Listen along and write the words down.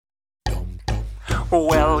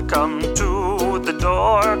Welcome to the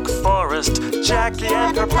Dork Forest. Jackie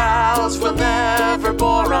and her pals will never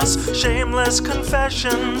bore us. Shameless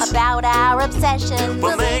confessions about our obsession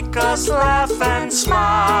will make us laugh and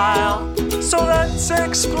smile. So let's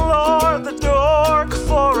explore the Dork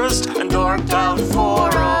Forest and dork out for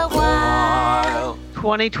a while.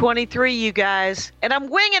 2023, you guys, and I'm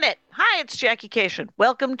winging it. Hi, it's Jackie Cation.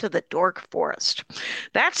 Welcome to the Dork Forest.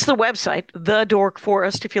 That's the website, The Dork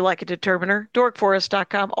Forest, if you like a determiner.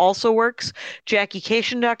 Dorkforest.com also works.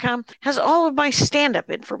 JackieCation.com has all of my stand-up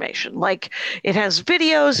information. Like, it has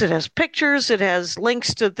videos, it has pictures, it has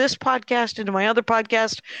links to this podcast and to my other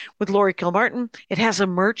podcast with Lori Kilmartin. It has a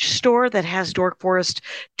merch store that has Dork Forest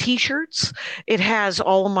t-shirts. It has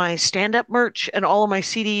all of my stand-up merch and all of my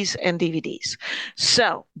CDs and DVDs.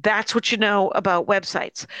 So that's what you know about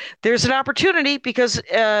websites. There's an opportunity because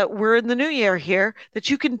we're in the new year here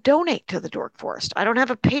that you can donate to the Dork Forest. I don't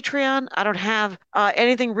have a Patreon. I don't have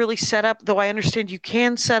anything really set up, though I understand you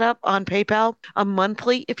can set up on PayPal a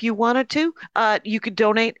monthly if you wanted to. You could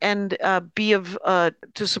donate and be of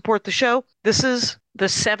to support the show. This is the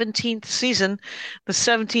 17th season, the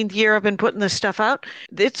 17th year I've been putting this stuff out.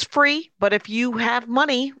 It's free, but if you have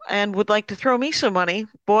money and would like to throw me some money,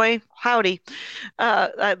 boy, howdy.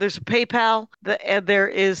 There's a PayPal, and there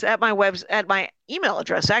is at my email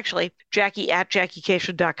address, actually,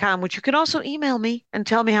 Jackie@JackieCation.com, which you can also email me and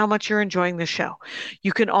tell me how much you're enjoying the show.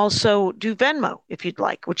 You can also do Venmo if you'd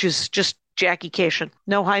like, which is just Jackie Cation,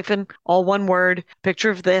 no hyphen, all one word, picture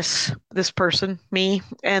of this person, me,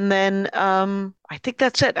 and then I think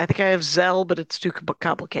that's it. I think I have Zelle, but it's too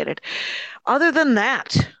complicated. Other than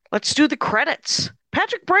that, let's do the credits.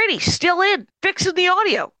 Patrick Brady, still in, fixing the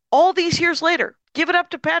audio, all these years later. Give it up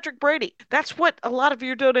to Patrick Brady. That's what a lot of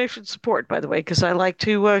your donations support, by the way, because I like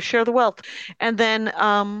to share the wealth. And then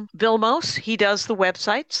Bill Mose, he does the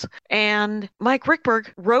websites. And Mike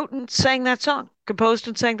Rickberg wrote and sang that song, composed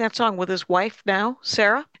and sang that song with his wife now,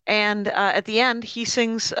 Sarah. And at the end, he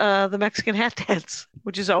sings the Mexican hat dance,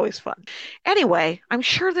 which is always fun. Anyway, I'm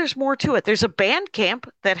sure there's more to it. There's a Bandcamp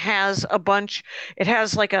that has a bunch. It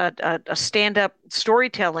has like a stand-up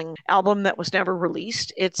storytelling album that was never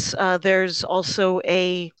released. There's also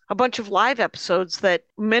a bunch of live episodes that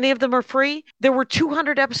many of them are free. There were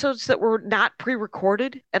 200 episodes that were not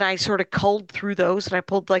pre-recorded, and I sort of culled through those, and I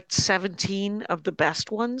pulled like 17 of the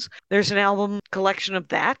best ones. There's an album collection of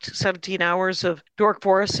that, 17 hours of Dork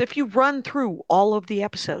Forest. If you run through all of the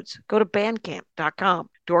episodes, go to bandcamp.com,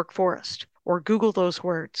 Dork Forest, or Google those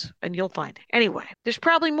words, and you'll find it. Anyway, there's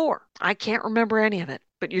probably more. I can't remember any of it,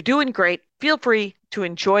 but you're doing great. Feel free to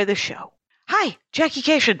enjoy the show. Hi, Jackie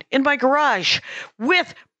Cation in my garage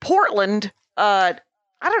with Portland. I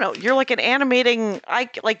don't know. You're like an animating.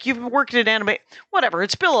 Like you've worked in whatever.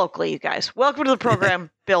 It's Bill Oakley, you guys. Welcome to the program,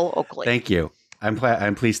 Bill Oakley. Thank you.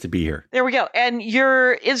 I'm pleased to be here. There we go. And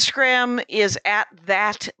your Instagram is at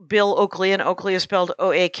that Bill Oakley, and Oakley is spelled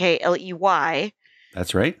Oakley.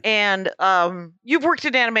 That's right. And you've worked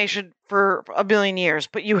in animation for a million years,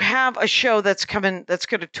 but you have a show that's coming that's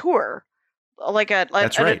going to tour, like an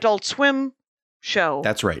Adult Swim show.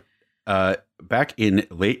 That's right. Back in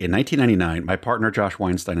 1999, my partner Josh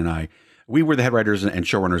Weinstein and I, we were the head writers and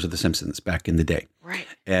showrunners of The Simpsons back in the day. Right.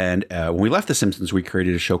 And when we left The Simpsons, we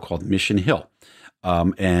created a show called Mission Hill.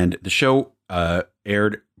 And the show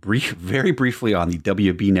aired very briefly on the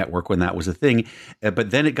WB network when that was a thing.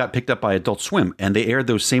 But then it got picked up by Adult Swim, and they aired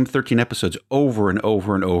those same 13 episodes over and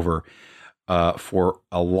over and over for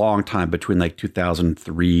a long time between like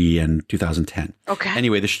 2003 and 2010. Okay.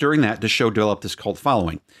 Anyway, during that, the show developed this cult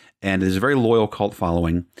following, and it is a very loyal cult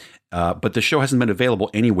following. But the show hasn't been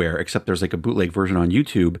available anywhere except there's like a bootleg version on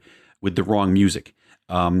YouTube with the wrong music.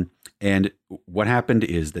 And what happened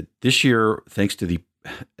is that this year, thanks to the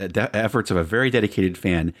efforts of a very dedicated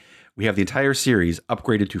fan, we have the entire series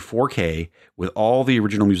upgraded to 4K with all the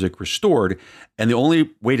original music restored. And the only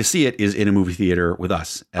way to see it is in a movie theater with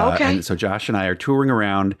us. Okay. And so Josh and I are touring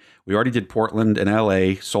around. We already did Portland and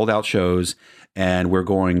LA, sold out shows. And we're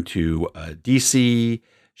going to DC,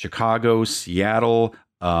 Chicago, Seattle,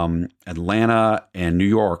 Atlanta, and New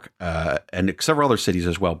York, and several other cities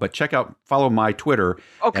as well. But follow my Twitter,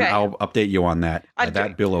 and I'll update you on that.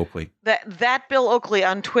 That Bill Oakley. That Bill Oakley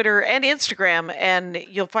on Twitter and Instagram, and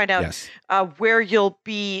you'll find out where you'll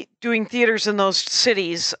be doing theaters in those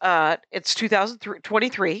cities. It's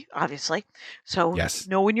 2023, obviously. So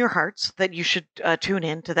know in your hearts that you should tune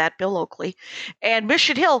in to that Bill Oakley. And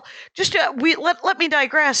Mission Hill, just let me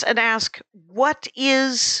digress and ask,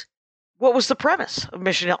 what was the premise of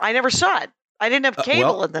Mission Hill? I never saw it. I didn't have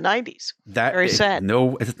cable in the 90s. Very sad.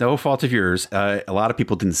 No, it's no fault of yours. A lot of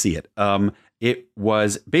people didn't see it. It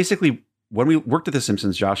was basically when we worked at The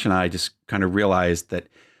Simpsons, Josh and I just kind of realized that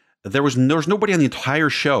there was nobody on the entire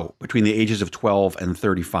show between the ages of 12 and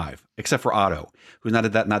 35, except for Otto, who's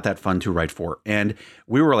not that fun to write for. And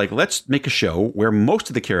we were like, let's make a show where most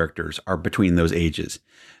of the characters are between those ages.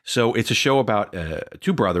 So it's a show about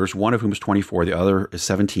two brothers, one of whom is 24, the other is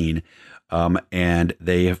 17. And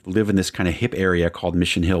they live in this kind of hip area called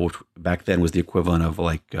Mission Hill, which back then was the equivalent of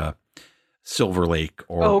like Silver Lake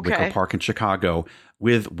or Wicker Park in Chicago,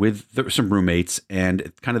 with some roommates. And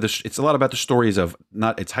it's kind of it's a lot about the stories of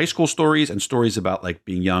it's high school stories and stories about like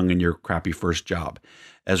being young and your crappy first job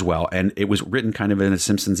as well. And it was written kind of in a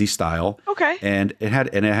Simpsons-y style. Okay. And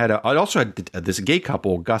it also had this gay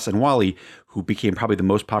couple, Gus and Wally, who became probably the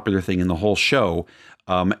most popular thing in the whole show.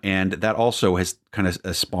 And that also has kind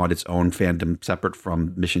of spawned its own fandom separate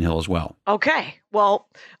from Mission Hill as well. Okay. Well,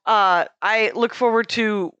 I look forward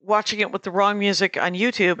to watching it with the wrong music on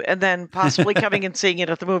YouTube and then possibly coming and seeing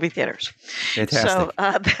it at the movie theaters. Fantastic. So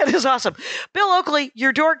that is awesome. Bill Oakley,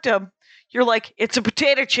 your dorkdom, you're like, it's a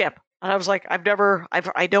potato chip. And I was like, I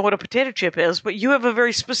know what a potato chip is, but you have a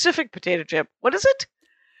very specific potato chip. What is it?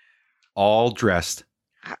 All dressed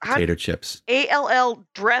potato chips. ALL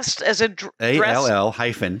dressed as a ALL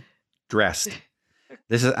hyphen dressed.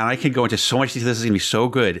 This is, and I can go into so much detail. This is going to be so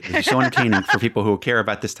good. This is so entertaining for people who care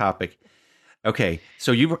about this topic. Okay,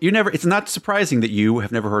 so you never. It's not surprising that you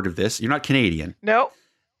have never heard of this. You're not Canadian. No.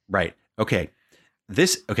 Right. Okay.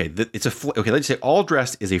 It's let's say all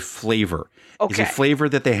dressed is a flavor. Okay. It's a flavor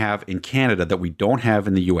that they have in Canada that we don't have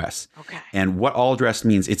in the US. Okay. And what all dressed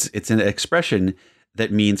means, it's an expression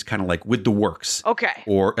that means kind of like with the works. Okay.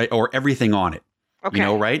 Or everything on it. Okay. You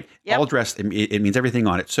know, right? Yep. All dressed, it means everything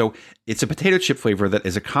on it. So it's a potato chip flavor that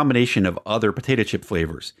is a combination of other potato chip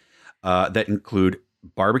flavors that include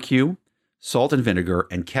barbecue, salt and vinegar,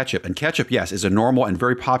 and ketchup. And ketchup, yes, is a normal and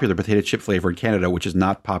very popular potato chip flavor in Canada, which is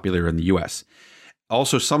not popular in the US.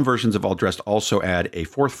 Also, some versions of all dressed also add a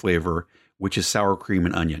fourth flavor, which is sour cream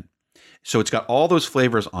and onion. So it's got all those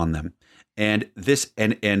flavors on them. And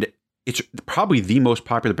it's probably the most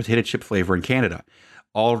popular potato chip flavor in Canada,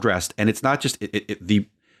 all dressed. And it's not just let me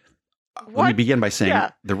begin by saying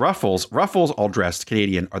the Ruffles all dressed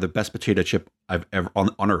Canadian are the best potato chip I've ever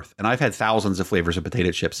on earth. And I've had thousands of flavors of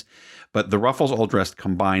potato chips, but the Ruffles all dressed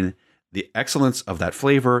combine the excellence of that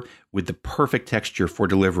flavor with the perfect texture for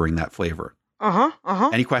delivering that flavor.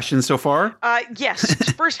 Any questions so far? Yes.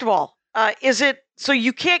 First of all, is it so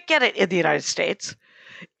you can't get it in the United States?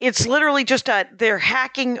 It's literally just they're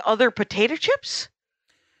hacking other potato chips?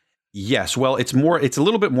 Yes. Well, it's a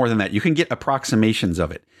little bit more than that. You can get approximations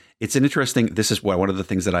of it. It's an interesting, this is one of the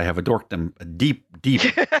things that I have a deep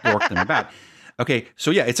dorkdom about. Okay.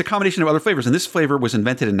 So yeah, it's a combination of other flavors. And this flavor was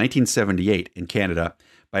invented in 1978 in Canada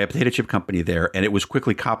by a potato chip company there. And it was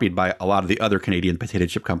quickly copied by a lot of the other Canadian potato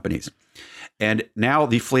chip companies. And now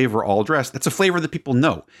the flavor all dressed, that's a flavor that people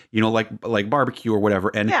know, you know, like barbecue or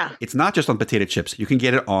whatever. And it's not just on potato chips. You can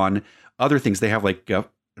get it on other things. They have like, in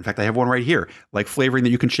fact, I have one right here, like flavoring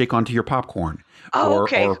that you can shake onto your popcorn. Oh,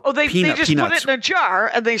 okay. They just peanuts. Put it in a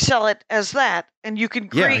jar and they sell it as that. And you can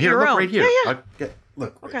create your own. Right here.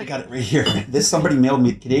 Look, I got it right here.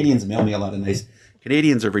 Canadians mail me a lot of nice,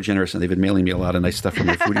 Canadians are very generous and they've been mailing me a lot of nice stuff from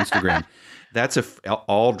their food Instagram. That's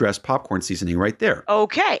all dressed popcorn seasoning right there.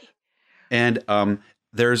 Okay. And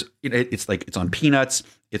it's on peanuts,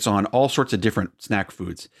 it's on all sorts of different snack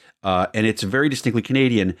foods, and it's very distinctly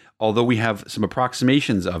Canadian. Although we have some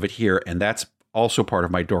approximations of it here, and that's also part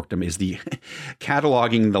of my dorkdom is the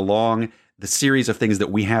cataloging the series of things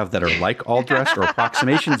that we have that are like all dressed or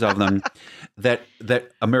approximations of them that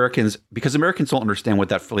Americans, because Americans don't understand what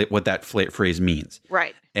that phrase means,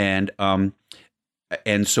 right? And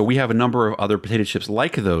so we have a number of other potato chips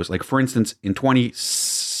like those. Like for instance, in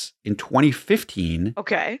 2015,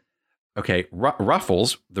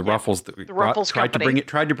 Ruffles, Ruffles tried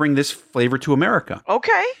to bring this flavor to America.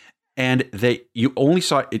 Okay, and you only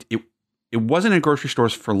saw it. It wasn't in grocery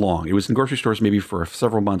stores for long. It was in grocery stores maybe for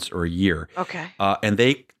several months or a year. Okay, and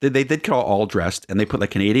they did call all dressed, and they put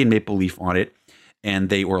like Canadian maple leaf on it, and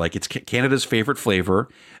they were like, it's Canada's favorite flavor,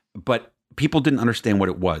 but people didn't understand what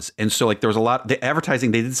it was. And so like there was a lot, they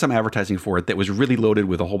did some advertising for it that was really loaded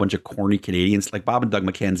with a whole bunch of corny Canadians, like Bob and Doug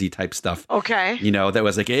McKenzie type stuff. Okay. You know, that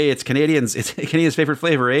was like, hey, it's Canadians' favorite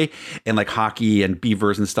flavor, eh? And like hockey and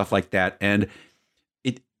beavers and stuff like that. And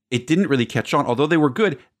it didn't really catch on. Although they were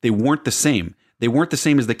good, they weren't the same. They weren't the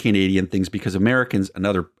same as the Canadian things because Americans,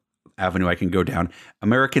 another avenue I can go down,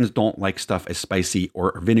 Americans don't like stuff as spicy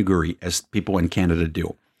or vinegary as people in Canada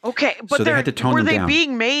do. Okay, but so they had to tone them down. Were they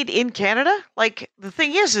being made in Canada? Like, the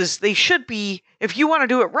thing is they should be, if you want to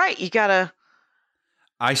do it right, you gotta...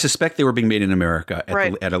 I suspect they were being made in America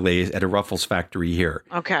Right. at a Ruffles factory here.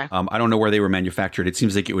 Okay. I don't know where they were manufactured. It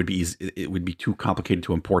seems like it would be it would be too complicated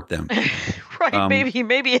to import them. Right.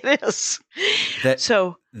 Maybe it is.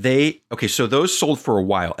 So those sold for a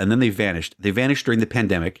while and then they vanished. They vanished during the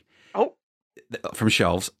pandemic. Oh. From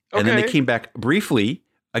shelves, and then they came back briefly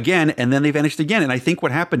again, and then they vanished again. And I think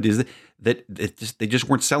what happened is that they just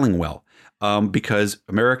weren't selling well because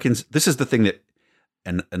Americans. This is the thing that.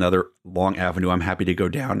 And another long avenue I'm happy to go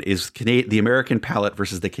down is the American palate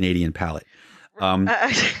versus the Canadian palate.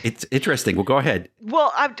 It's interesting. Well, go ahead.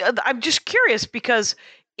 Well, I'm just curious because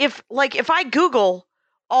if I Google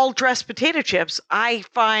all dressed potato chips, I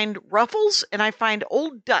find Ruffles and I find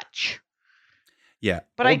Old Dutch. Yeah,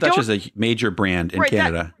 but Old Dutch is a major brand in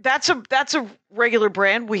Canada. That's a regular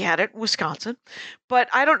brand. We had it in Wisconsin, but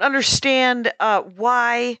I don't understand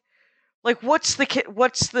why. Like, is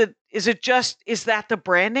that the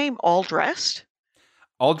brand name, All Dressed?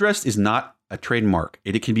 All Dressed is not a trademark.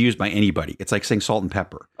 It can be used by anybody. It's like saying salt and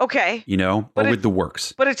pepper. Okay. Or with the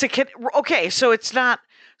works. But it's so it's not,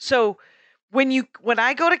 so when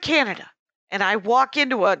I go to Canada and I walk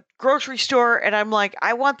into a grocery store and I'm like,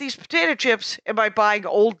 I want these potato chips, am I buying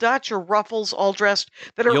Old Dutch or Ruffles All Dressed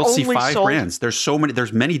that are You'll only see 5 sold? brands.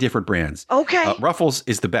 There's many different brands. Okay. Ruffles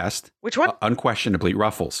is the best. Which one? Unquestionably,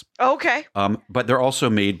 Ruffles. Okay. But they're also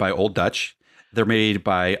made by Old Dutch. They're made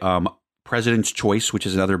by President's Choice, which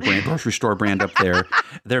is another brand, grocery store brand up there.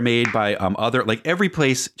 They're made by other, like every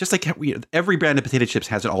place, just like every brand of potato chips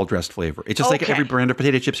has an all dressed flavor. It's just like every brand of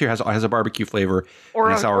potato chips here has a barbecue flavor or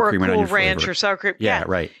and a sour cream and onion ranch flavor. Or sour cream. Yeah,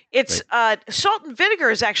 right. It's salt and vinegar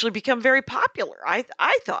has actually become very popular. I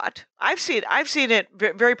thought I've seen it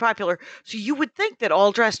very popular. So you would think that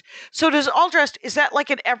all dressed. So does all dressed? Is that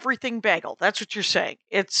like an everything bagel? That's what you're saying.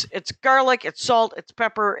 It's garlic, it's salt, it's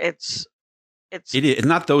pepper, It's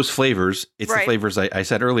not those flavors. It's the flavors I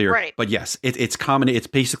said earlier. Right. But yes, it's common. It's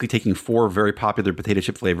basically taking 4 very popular potato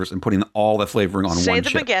chip flavors and putting all the flavoring on one chip.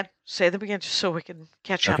 Say them again, just so we can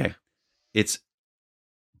catch up. Okay. It's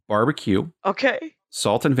barbecue. Okay.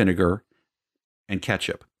 Salt and vinegar and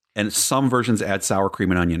ketchup. And some versions add sour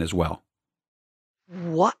cream and onion as well.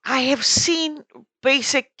 What? I have seen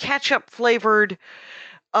basic ketchup flavored,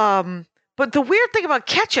 but the weird thing about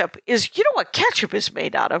ketchup is, you know what ketchup is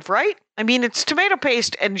made out of, right? I mean, it's tomato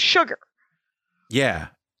paste and sugar. Yeah.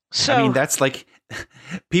 So, I mean, that's like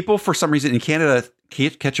people, for some reason in Canada,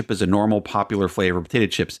 ketchup is a normal, popular flavor of potato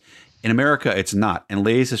chips. In America, it's not. And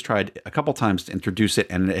Lay's has tried a couple times to introduce it,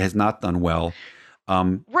 and it has not done well.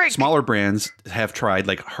 Smaller brands have tried,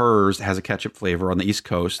 like hers has a ketchup flavor on the East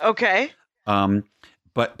Coast. Okay.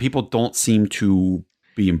 But people don't seem to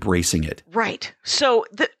be embracing it. Right. So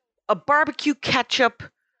a barbecue ketchup,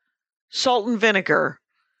 salt and vinegar.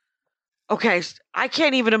 Okay, I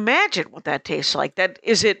can't even imagine what that tastes like.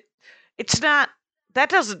 It's not, that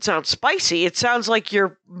doesn't sound spicy. It sounds like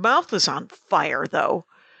your mouth is on fire, though.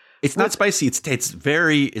 It's not spicy. It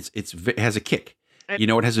has a kick.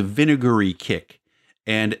 It has a vinegary kick.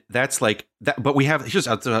 And that's like that. But we have,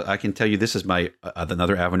 I can tell you, this is my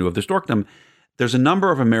another avenue of this dorkdom. There's a number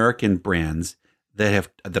of American brands that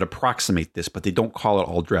approximate this, but they don't call it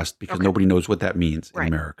all dressed because nobody knows what that means in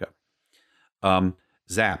America.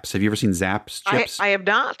 Zapp's. Have you ever seen Zapp's chips? I have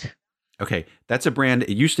not. Okay. That's a brand.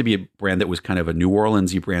 It used to be a brand that was kind of a New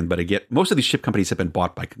Orleans-y brand, but again, most of these chip companies have been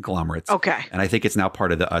bought by conglomerates. Okay. And I think it's now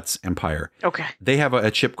part of the Utz empire. Okay. They have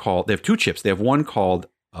they have 2 chips. They have one called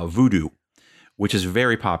Voodoo, which is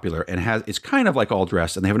very popular and it's kind of like all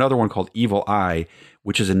dressed. And they have another one called Evil Eye,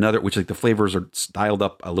 which like the flavors are styled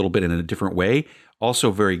up a little bit in a different way.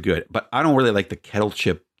 Also very good. But I don't really like the kettle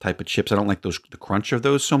chip type of chips. I don't like the crunch of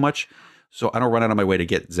those so much. So I don't run out of my way to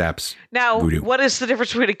get Zapp's. Now, Voodoo. What is the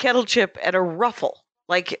difference between a kettle chip and a Ruffle,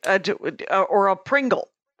 or a Pringle?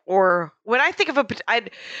 Or when I think of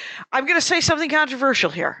I'm going to say something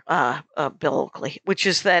controversial here, Bill Oakley, which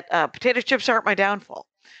is that potato chips aren't my downfall.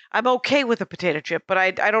 I'm okay with a potato chip, but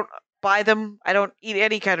I don't buy them. I don't eat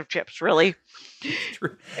any kind of chips, really.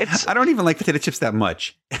 True. I don't even like potato chips that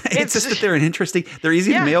much. It's just that they're they're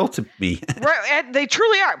easy to mail to me. Right, and they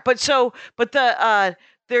truly are. But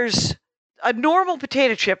there's a normal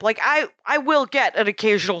potato chip. Like I will get an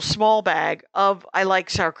occasional small bag of, I like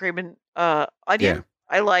sour cream and onion. Yeah.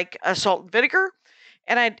 I like salt and vinegar,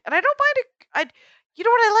 and I don't mind you know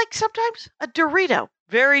what I like sometimes? A Dorito.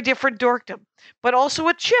 Very different dorkdom, but also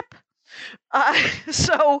a chip.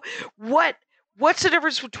 So what's the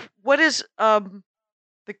difference? What is a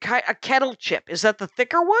kettle chip? Is that the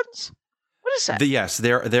thicker ones? What is that? Yes,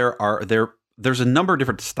 they're there's a number of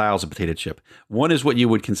different styles of potato chip. One is what you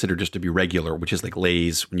would consider just to be regular, which is like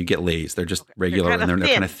Lay's. When you get Lay's, they're just regular and they're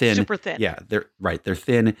kind of thin. Super thin. Yeah, they're right. They're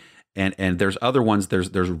thin. And there's other ones. There's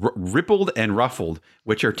rippled and ruffled,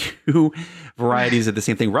 which are two varieties of the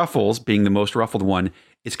same thing. Ruffles being the most ruffled one.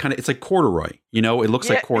 It's like corduroy. You know, it looks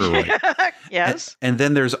like corduroy. Yes. And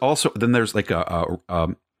then there's like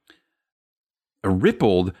a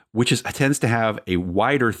rippled, which tends to have a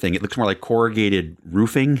wider thing. It looks more like corrugated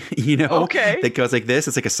roofing, you know? Okay. That goes like this.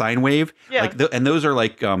 It's like a sine wave. Yeah. And those are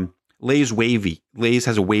like Lay's wavy. Lay's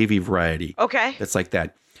has a wavy variety. Okay. That's like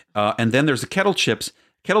that. And then there's the kettle chips.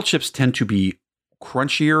 Kettle chips tend to be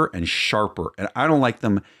crunchier and sharper. And I don't like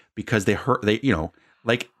them because they hurt. It's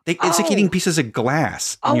like eating pieces of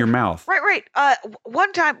glass in your mouth. Right.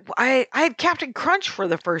 One time I had Captain Crunch for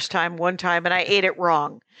the first time and I ate it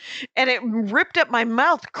wrong. And it ripped up my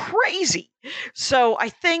mouth crazy. So I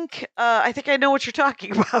think I know what you're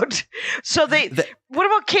talking about. So what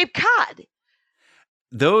about Cape Cod?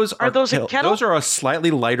 Those are those a kettle? Those are a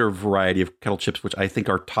slightly lighter variety of kettle chips, which I think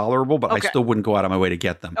are tolerable, but I still wouldn't go out of my way to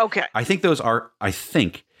get them. Okay. I think those are,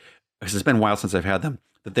 because it's been a while since I've had them,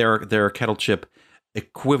 that they're a kettle chip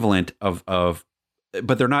equivalent of,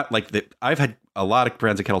 but they're not like I've had a lot of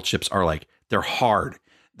brands of kettle chips are like, they're hard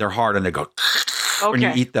and they go when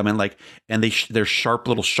you eat them and they're sharp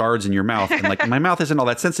little shards in your mouth. And like my mouth isn't all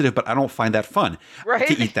that sensitive, but I don't find that fun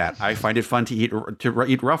to eat that. I find it fun to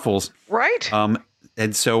eat Ruffles. Right.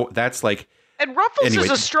 And so that's like, and Ruffles is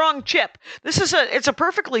a strong chip. It's a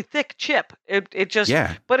perfectly thick chip.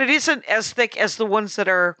 But it isn't as thick as the ones that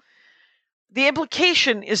are. The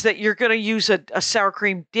implication is that you're going to use a sour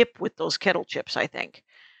cream dip with those kettle chips, I think.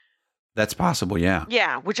 That's possible, yeah.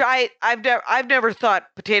 Yeah, which I've never thought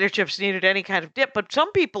potato chips needed any kind of dip, but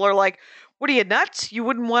some people are like, "What are you, nuts? You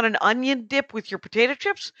wouldn't want an onion dip with your potato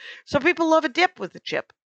chips?" Some people love a dip with a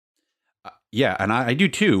chip. Yeah, and I do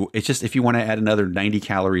too. It's just if you want to add another 90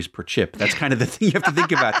 calories per chip, that's kind of the thing you have to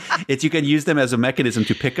think about. You can use them as a mechanism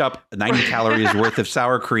to pick up 90 calories worth of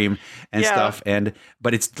sour cream and stuff.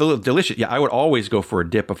 But it's still delicious. Yeah, I would always go for a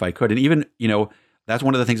dip if I could. And even, that's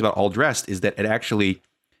one of the things about All Dressed is that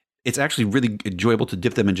it's actually really enjoyable to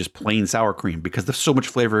dip them in just plain sour cream because there's so much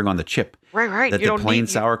flavoring on the chip. Right. That the plain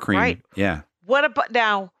sour cream. Right. Yeah. What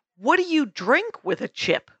do you drink with a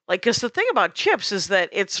chip? Because the thing about chips is that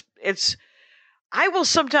it's. I will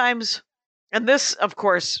sometimes, and this, of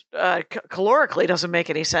course, calorically doesn't make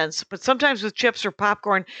any sense, but sometimes with chips or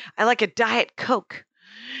popcorn, I like a Diet Coke.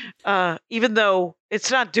 Even though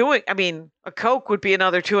it's not a Coke would be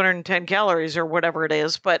another 210 calories or whatever it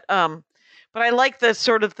is, but I like the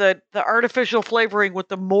sort of the artificial flavoring with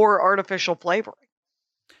the more artificial flavoring.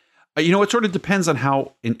 It sort of depends on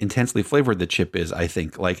how intensely flavored the chip is, I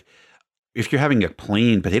think. Like, if you're having a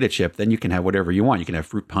plain potato chip, then you can have whatever you want. You can have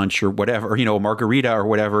fruit punch or whatever, a margarita or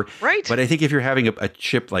whatever. Right. But I think if you're having a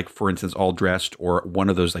chip, like, for instance, All Dressed or one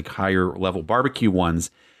of those, like, higher level barbecue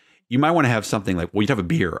ones, you might want to have something like, you'd have a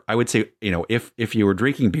beer. I would say, if you were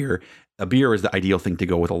drinking beer, a beer is the ideal thing to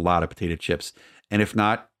go with a lot of potato chips. And if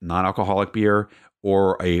not, non-alcoholic beer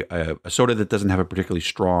or a soda that doesn't have a particularly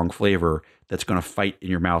strong flavor that's going to fight in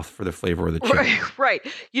your mouth for the flavor of the chip. Right.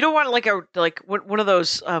 You don't want one of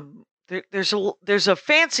those. There's a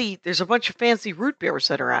bunch of fancy root beers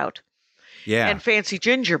that are out, and fancy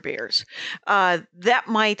ginger beers. It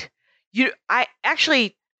might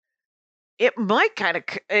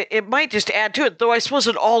just add to it. Though I suppose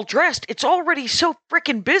at All Dressed, it's already so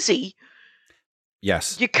freaking busy.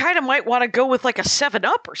 Yes, you kind of might want to go with like a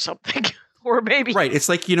 7-Up or something, or maybe right. It's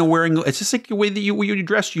like it's just like the way that you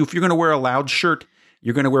dress. If you're going to wear a loud shirt,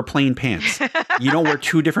 you're going to wear plain pants. You don't wear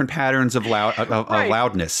two different patterns of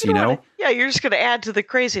loudness, Yeah, you're just going to add to the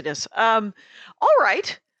craziness. All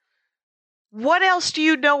right. What else do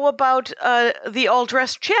you know about the All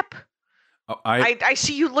Dressed chip? I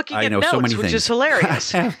see you looking at notes, so which is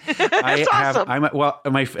hilarious. That's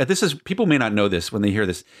awesome. People may not know this when they hear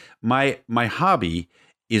this. My hobby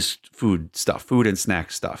is food and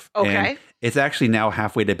snack stuff. Okay. And it's actually now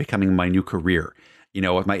halfway to becoming my new career.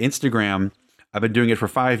 With my Instagram, I've been doing it for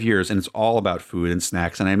 5 years, and it's all about food and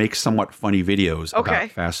snacks. And I make somewhat funny videos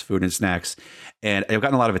about fast food and snacks. And I've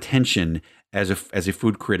gotten a lot of attention as a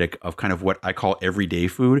food critic of kind of what I call everyday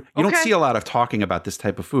food. You don't see a lot of talking about this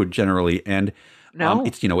type of food generally. And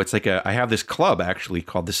it's like I have this club actually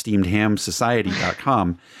called the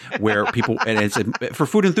SteamedHamSociety.com where people, and it's for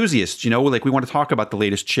food enthusiasts, we want to talk about the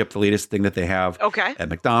latest chip, the latest thing that they have at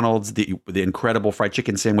McDonald's, the incredible fried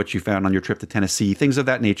chicken sandwich you found on your trip to Tennessee, things of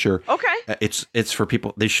that nature. It's for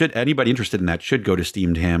people. Anybody interested in that should go to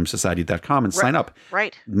SteamedHamSociety.com and sign up.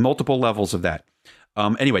 Right. Multiple levels of that.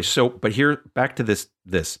 Anyway, but here, back to this.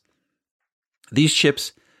 These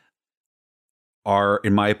chips are,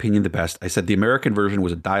 in my opinion, the best. I said the American version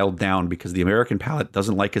was dialed down because the American palate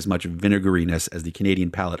doesn't like as much vinegariness as the Canadian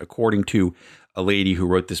palate, according to a lady who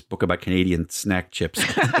wrote this book about Canadian snack chips,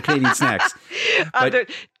 Canadian snacks.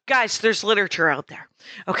 Guys, there's literature out there.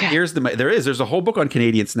 Okay. There's a whole book on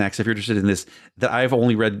Canadian snacks, if you're interested in this, that I've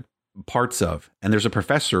only read parts of. And there's a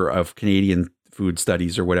professor of Canadian food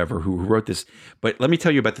studies or whatever who wrote this. But let me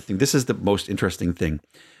tell you about the thing. This is the most interesting thing,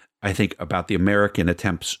 I think, about the American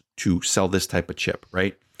attempts to sell this type of chip,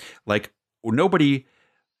 right? Like, nobody,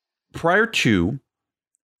 prior to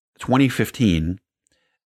 2015,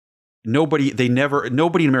 nobody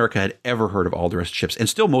in America had ever heard of all dressed chips. And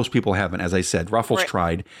still most people haven't, as I said. Ruffles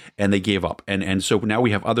tried and they gave up. And so now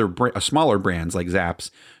we have other smaller brands like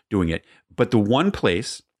Zapp's doing it. But the one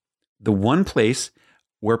place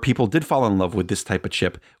where people did fall in love with this type of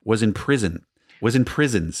chip was in prisons.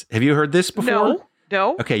 Have you heard this before?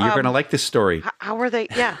 No. Okay, you're going to like this story. How are they?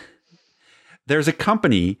 Yeah. There's a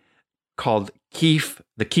company called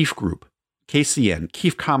the Keefe Group, KCN,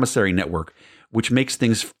 Keefe Commissary Network, which makes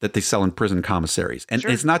things that they sell in prison commissaries. And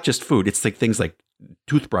it's not just food. It's like things like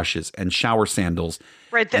toothbrushes and shower sandals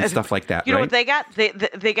and stuff like that. You know what they got?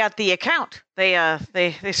 They got the account. They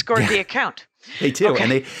scored the account. They do.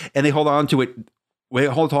 Okay. And they hold on to it. We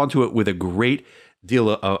hold on to it with a great deal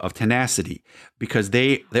of tenacity because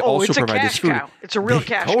they also provide this food. It's a real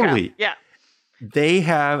cash cow. Totally. Yeah. They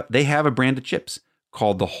have a brand of chips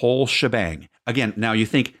called the whole shebang. Again, now you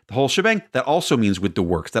think the whole shebang, that also means with the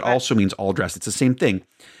works. That also means all dressed. It's the same thing.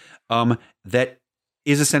 That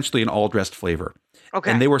is essentially an all dressed flavor. Okay.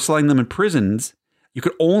 And they were selling them in prisons. You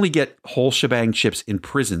could only get whole shebang chips in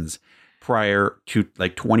prisons prior to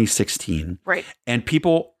like 2016. Right. And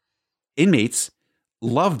inmates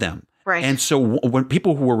love them. Right. And so when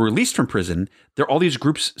people who were released from prison, there are all these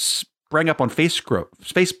groups sprang up on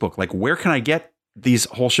Facebook, like, where can I get these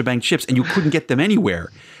whole shebang chips? And you couldn't get them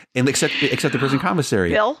anywhere, and except the prison commissary.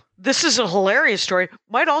 Bill, this is a hilarious story.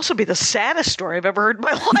 Might also be the saddest story I've ever heard in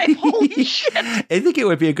my life. Holy shit. I think it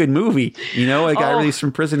would be a good movie. You know, a guy released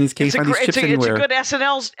from prison, he can't find these chips anywhere. It's a good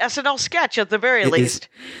SNL sketch at the very least.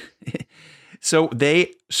 So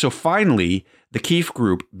finally, the Keefe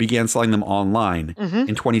Group began selling them online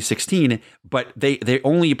in 2016, but they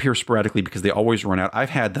only appear sporadically because they always run out. I've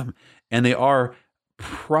had them, and they are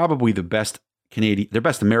probably the best their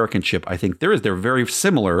best American chip. I think they're very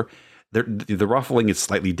similar. The ruffling is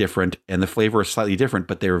slightly different, and the flavor is slightly different,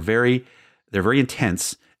 but they're very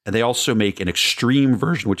intense. And they also make an extreme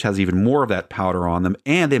version, which has even more of that powder on them,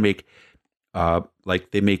 and they make like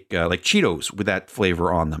Cheetos with that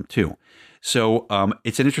flavor on them too. So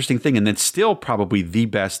it's an interesting thing, and then still probably the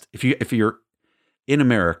best if you're in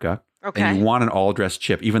America and you want an all dressed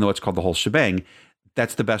chip, even though it's called the whole shebang.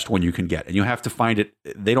 That's the best one you can get, and you have to find it.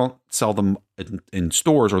 They don't sell them in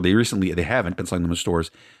stores, or they haven't been selling them in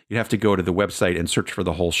stores. You have to go to the website and search for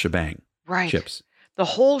the whole shebang chips. The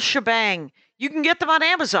whole shebang. You can get them on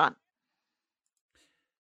Amazon.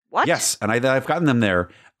 What? Yes, and I've gotten them there.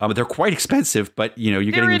 They're quite expensive, but you're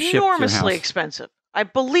getting them shipped to your house. They're enormously expensive. I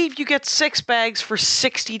believe you get 6 bags for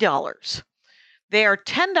 $60. They are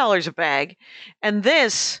 $10 a bag, and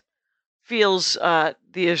this feels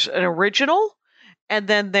there's an original, and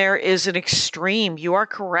then there is an extreme. You are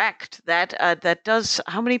correct. That does,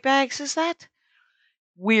 how many bags is that?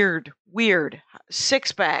 Weird.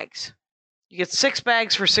 6 bags. You get 6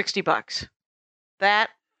 bags for $60.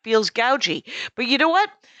 That feels gougy. But you know what?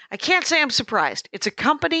 I can't say I'm surprised. It's a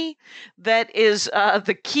company that is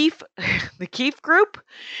the Keefe Group.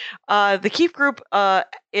 The Keefe Group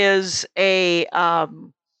is a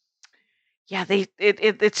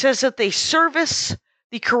it says that they service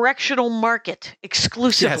the correctional market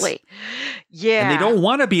exclusively. Yes. Yeah. And they don't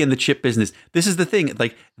want to be in the chip business. This is the thing.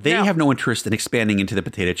 Like, they have no interest in expanding into the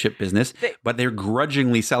potato chip business, but they're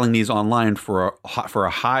grudgingly selling these online for a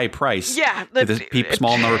high price. Yeah. To the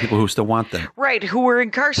small number of people who still want them. Right. Who were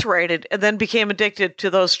incarcerated and then became addicted to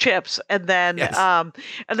those chips. And then, and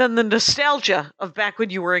then the nostalgia of back when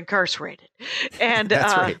you were incarcerated. And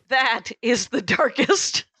That's right. That is the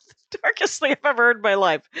darkest thing I've ever heard in my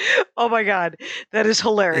life. Oh my God. That is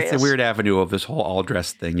hilarious. It's a weird avenue of this whole all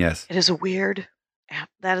dressed thing. Yes. It is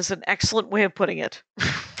that is an excellent way of putting it.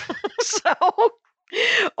 So,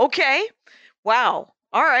 okay. Wow.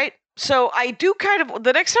 All right. So I do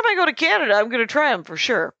the next time I go to Canada, I'm going to try them for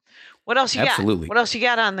sure. What else you Absolutely. got? What else you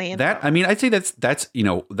got on the info? I'd say that's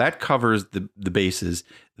that covers the bases.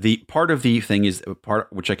 The part of the thing is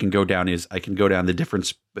which I can go down the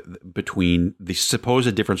difference between the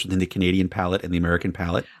supposed difference between the Canadian palate and the American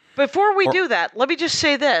palate. Before we do that, let me just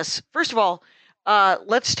say this. First of all,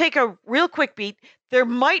 let's take a real quick beat. There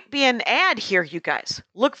might be an ad here, you guys.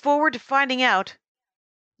 Look forward to finding out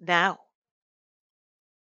now.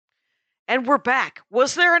 And we're back.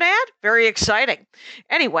 Was there an ad? Very exciting.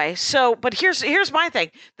 Anyway, but here's my thing.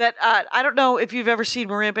 That I don't know if you've ever seen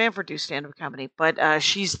Maria Bamford do stand-up comedy, but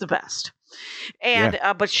she's the best. And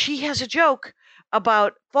but she has a joke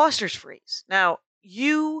about Foster's Freeze. Now,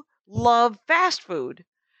 you love fast food,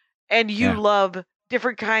 and you love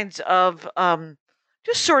different kinds of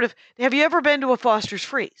just sort of. Have you ever been to a Foster's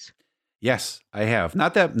Freeze? Yes, I have. It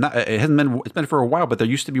hasn't been. It's been for a while, but there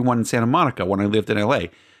used to be one in Santa Monica when I lived in LA.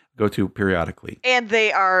 Go to periodically, and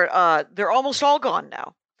they're almost all gone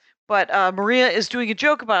now. But Maria is doing a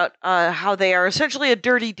joke about how they are essentially a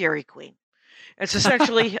dirty Dairy Queen. It's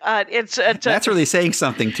essentially that's really saying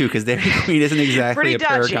something too, because Dairy Queen isn't exactly a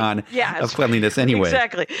paragon of cleanliness anyway.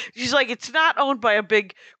 Exactly. She's like, it's not owned by a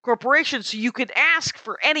big corporation, so you could ask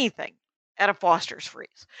for anything at a Foster's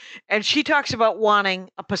Freeze. And she talks about wanting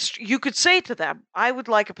you could say to them, I would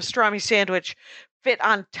like a pastrami sandwich fit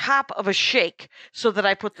on top of a shake so that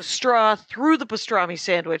I put the straw through the pastrami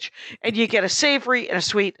sandwich and you get a savory and a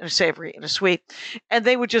sweet and a savory and a sweet. And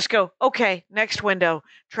they would just go, okay, next window,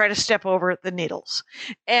 try to step over the needles.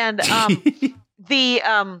 And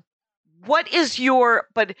what is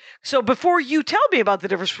so before you tell me about the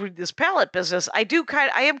difference between this palate business, I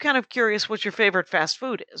am kind of curious what your favorite fast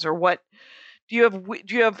food is, or what do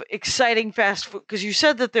you have exciting fast food? Because you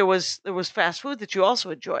said that there was fast food that you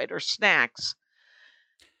also enjoyed, or snacks.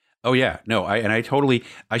 Oh yeah, no, I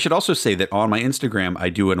should also say that on my Instagram, I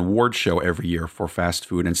do an award show every year for fast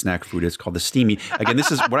food and snack food. It's called the Steamy. Again,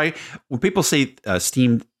 this is when people say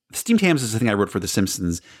steamed hams is the thing I wrote for The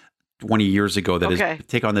Simpsons 20 years ago that is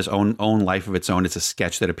take on this own life of its own. It's a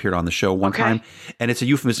sketch that appeared on the show one time, and it's a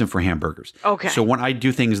euphemism for hamburgers. Okay. So when I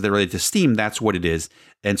do things that relate to steam, that's what it is.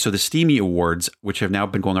 And so the Steamy Awards, which have now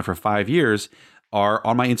been going on for 5 years, are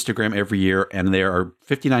on my Instagram every year, and there are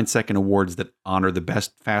 59-second awards that honor the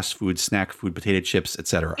best fast food, snack food, potato chips,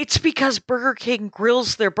 etc. It's because Burger King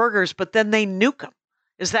grills their burgers, but then they nuke them.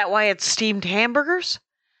 Is that why it's steamed hamburgers?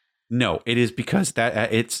 No, it is because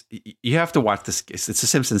you have to watch this. It's a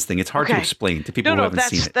Simpsons thing. It's hard to explain to people who haven't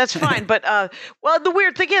seen it. That's fine. But the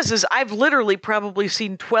weird thing is I've literally probably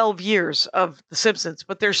seen 12 years of The Simpsons,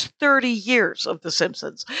 but there's 30 years of The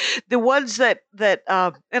Simpsons. The ones that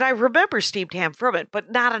and I remember steamed ham from it, but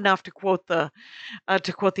not enough to quote the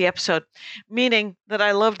episode. Meaning that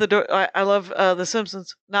I love The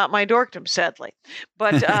Simpsons, not my dorkdom, sadly.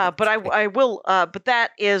 But I will. But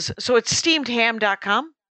that is so. It's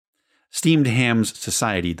steamedham.com.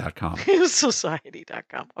 SteamedHamsSociety.com.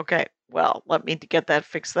 Society.com. Okay. Well, let me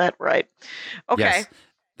fix that right. Okay. Yes.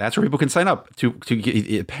 That's where people can sign up to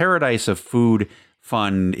get a paradise of food,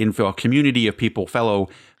 fun, info, a community of people, fellow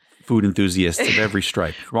food enthusiasts of every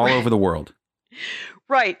stripe from all over the world.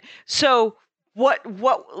 Right. So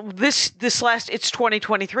it's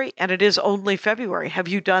 2023 and it is only February. Have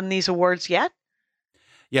you done these awards yet?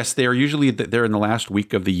 Yes, they're usually they're in the last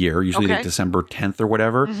week of the year, usually like December 10th or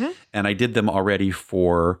whatever. Mm-hmm. And I did them already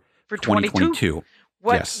for 2022.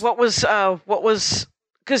 What was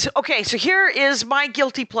because so here is my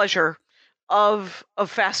guilty pleasure of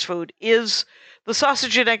fast food is the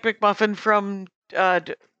sausage and egg McMuffin from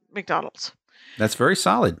McDonald's. That's very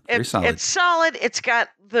solid. Very solid. It's solid. It's got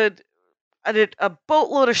a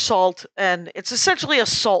boatload of salt, and it's essentially a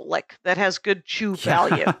salt lick that has good chew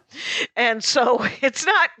value. And so it's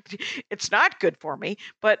not good for me,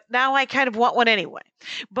 but now I kind of want one anyway.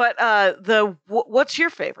 But what's your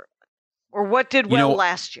favorite? Or what did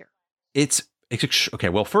last year? It's okay.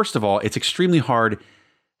 Well, first of all, it's extremely hard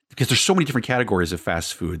because there's so many different categories of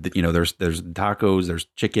fast food that, there's tacos, there's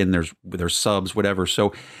chicken, there's subs, whatever.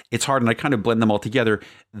 So it's hard. And I kind of blend them all together.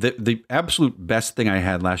 The absolute best thing I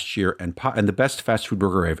had last year and the best fast food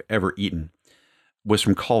burger I've ever eaten was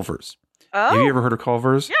from Culver's. Oh. Have you ever heard of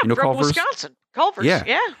Culver's? Yeah, from Culver's? Wisconsin. Culver's.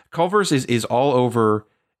 Yeah. Culver's is all over.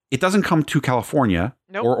 It doesn't come to California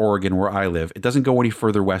or Oregon where I live. It doesn't go any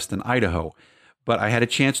further west than Idaho. But I had a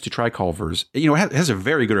chance to try Culver's. It has a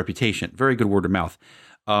very good reputation, very good word of mouth.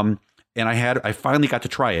 And I finally got to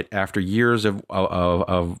try it after years of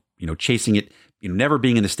chasing it, never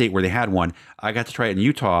being in the state where they had one. I got to try it in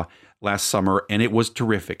Utah last summer, and it was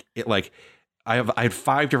terrific. I had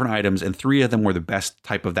 5 different items, and 3 of them were the best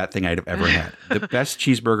type of that thing I'd have ever had. The best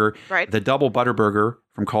cheeseburger, the double butter burger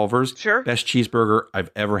from Culver's, best cheeseburger I've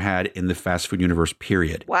ever had in the fast food universe,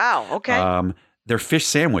 period. Wow. Okay. Their fish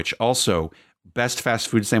sandwich also best fast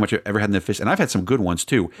food sandwich I've ever had in the fish, and I've had some good ones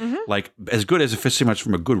too. Like as good as a fish sandwich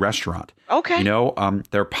from a good restaurant. Okay. You know,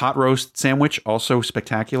 their pot roast sandwich also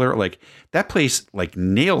spectacular. Like that place like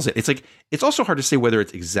nails it. It's like it's also hard to say whether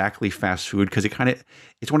it's exactly fast food because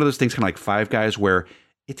it's one of those things kind of like Five Guys where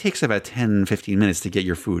it takes about 10, 15 minutes to get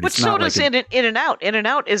your food. But it's so not does like In-N-Out.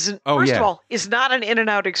 In-N-Out isn't, first of all, is not an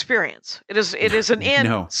In-N-Out experience. It is an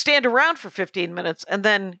No. stand around for 15 minutes, and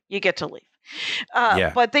then you get to leave.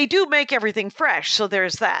 Yeah. But they do make everything fresh, so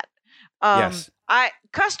there's that. Yes.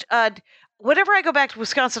 Whenever I go back to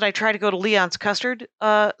Wisconsin, I try to go to Leon's Custard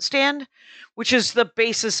stand, which is the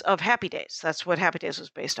basis of Happy Days. That's what Happy Days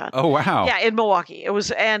was based on. Oh, wow. Yeah, in Milwaukee. It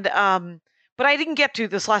was, and but I didn't get to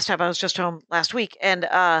this last time. I was just home last week, and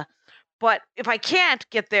but if I can't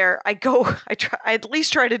get there, I at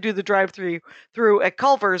least try to do the drive-through at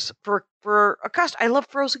Culver's for a custard. I love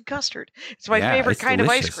frozen custard. It's my favorite it's kind of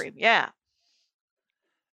ice delicious. cream. Yeah.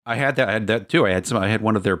 I had that too. I had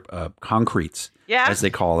one of their concretes, Yeah. as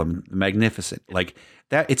they call them, magnificent. Like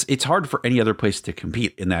that, it's hard for any other place to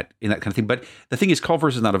compete in that kind of thing. But the thing is,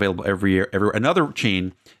 Culver's is not available everywhere. Another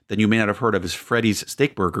chain that you may not have heard of is Freddy's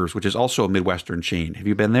Steak Burgers, which is also a Midwestern chain. Have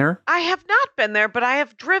you been there? I have not been there, but I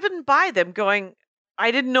have driven by them going,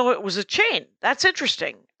 I didn't know it was a chain. That's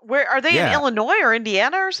interesting. Where are they, in Illinois or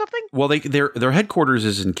Indiana or something? Well, their headquarters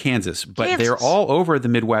is in Kansas, but Kansas. they're all over the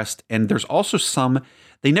Midwest. And there's also some,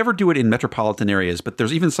 they never do it in metropolitan areas, but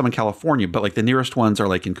there's even some in California. But like the nearest ones are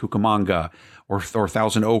like in Cucamonga or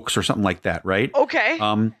Thousand Oaks or something like that, right? Okay.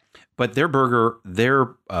 But their burger,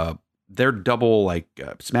 their double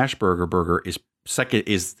smash burger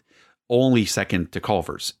is only second to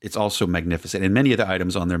Culver's. It's also magnificent, and many of the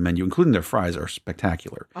items on their menu, including their fries, are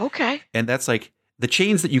spectacular. Okay. And that's like the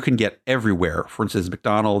chains that you can get everywhere. For instance,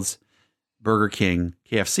 McDonald's, Burger King,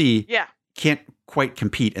 KFC, can't quite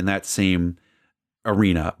compete in that same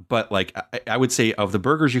arena. But like I would say, of the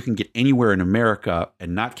burgers you can get anywhere in America,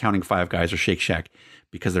 and not counting Five Guys or Shake Shack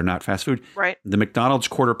because they're not fast food, right? The McDonald's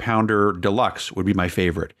Quarter Pounder Deluxe would be my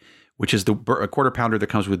favorite, which is a Quarter Pounder that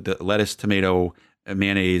comes with the lettuce, tomato,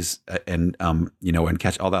 mayonnaise, and and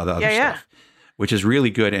catch all the other stuff, which is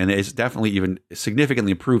really good, and it's definitely even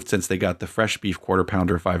significantly improved since they got the fresh beef Quarter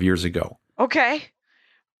Pounder 5 years ago. Okay.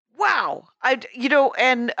 Wow.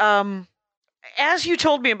 As you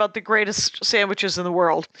told me about the greatest sandwiches in the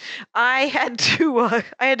world, I had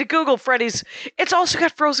to Google Freddy's. It's also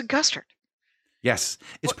got frozen custard. Yes,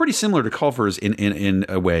 it's pretty similar to Culver's in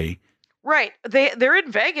a way. Right. They're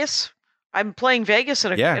in Vegas. I'm playing Vegas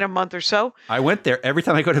in a month or so. I went there. Every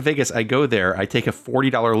time I go to Vegas, I go there. I take a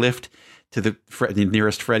 $40 lift to the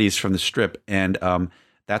nearest Freddy's from the Strip, and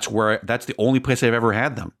that's the only place I've ever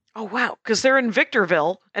had them. Oh, wow. Because they're in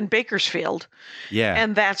Victorville and Bakersfield. Yeah.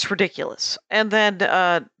 And that's ridiculous. And then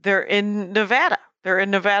they're in Nevada. They're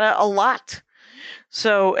in Nevada a lot.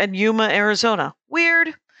 So, and Yuma, Arizona.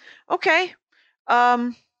 Weird. Okay.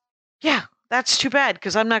 Yeah, that's too bad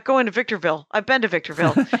because I'm not going to Victorville. I've been to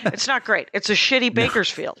Victorville. It's not great. It's a shitty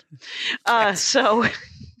Bakersfield. So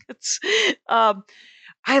it's,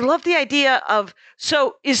 I love the idea of,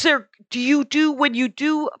 so when you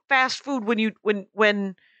do fast food, when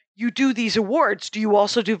you do these awards, do you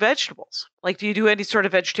also do vegetables? Like, do you do any sort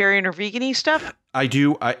of vegetarian or vegan-y stuff? I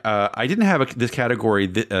do. I didn't have this category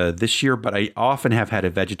this year, but I often have had a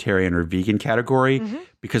vegetarian or vegan category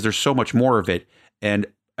because there's so much more of it. And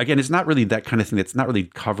again, it's not really that kind of thing that's not really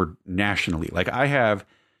covered nationally. Like I have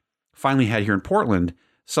finally had here in Portland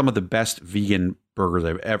some of the best vegan burgers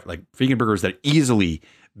I've ever, like vegan burgers that easily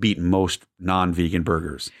beat most non-vegan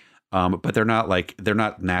burgers. But they're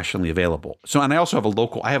not nationally available. So, and I also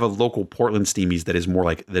have I have a local Portland Steamies that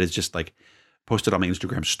is just like posted on my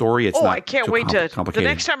Instagram story. It's I can't wait to, complicated. the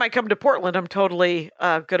next time I come to Portland, I'm totally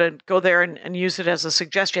going to go there and use it as a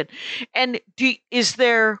suggestion. And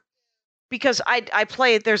because I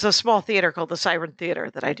play, there's a small theater called the Siren Theater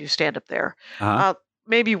that I do stand up there.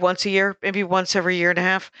 Maybe once a year, maybe once every year and a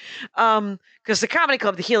half. Because the comedy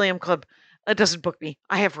club, the Helium Club, doesn't book me.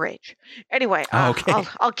 I have rage. Anyway, okay.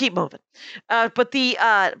 I'll keep moving. But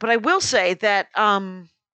I will say that I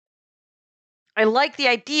like the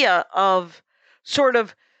idea of sort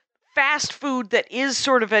of fast food that is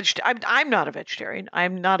sort of I'm not a vegetarian.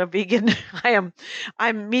 I'm not a vegan. I'm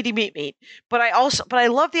meat. But I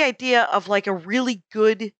love the idea of like a really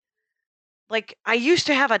good, like I used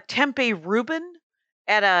to have a tempeh Reuben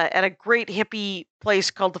at a great hippie place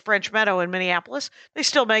called the French Meadow in Minneapolis. They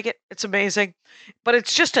still make it. It's amazing. But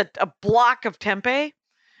it's just a block of tempeh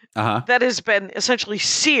that has been essentially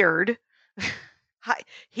seared,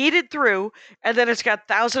 heated through, and then it's got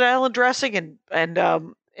Thousand Island dressing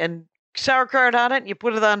and sauerkraut on it, and you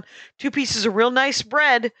put it on 2 pieces of real nice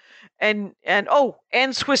bread, and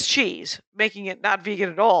Swiss cheese, making it not vegan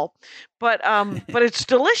at all. But it's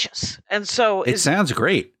delicious. And so it sounds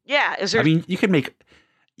great. Yeah. Is there? I mean, you could make.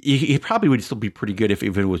 You probably would still be pretty good if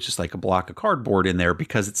it was just like a block of cardboard in there,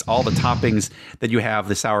 because it's all the toppings that you have,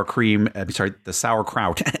 the sour cream, the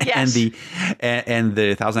sauerkraut, yes. and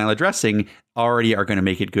the Thousand Island dressing already are going to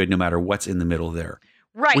make it good no matter what's in the middle there.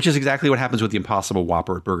 Right. Which is exactly what happens with the Impossible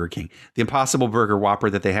Whopper at Burger King. The Impossible Burger Whopper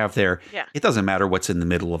that they have there, it doesn't matter what's in the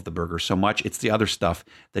middle of the burger so much. It's the other stuff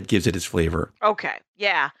that gives it its flavor. Okay.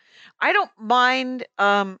 Yeah. I don't mind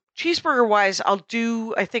cheeseburger wise. I'll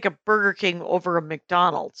do, I think, a Burger King over a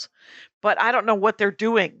McDonald's, but I don't know what they're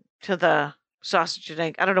doing to the sausage and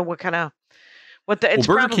egg. I don't know it's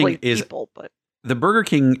Burger probably King people, but the Burger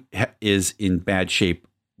King is in bad shape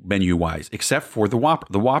menu wise, except for the Whopper.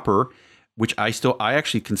 The Whopper, which I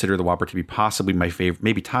actually consider the Whopper to be possibly my favorite,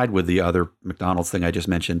 maybe tied with the other McDonald's thing I just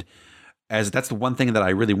mentioned, as that's the one thing that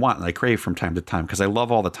I really want and I crave from time to time, because I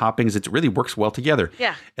love all the toppings. It really works well together.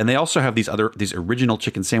 Yeah. And they also have these original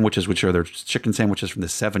chicken sandwiches, which are their chicken sandwiches from the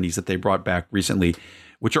 70s that they brought back recently,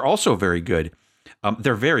 which are also very good.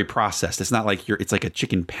 They're very processed. It's not like it's like a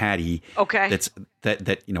chicken patty. Okay. It's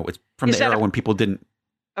from the era when people didn't.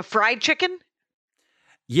 A fried chicken?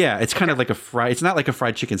 Yeah, it's kind of like it's not like a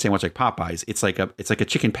fried chicken sandwich like Popeyes. It's like a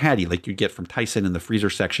chicken patty like you get from Tyson in the freezer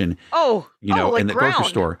section. Like in the grocery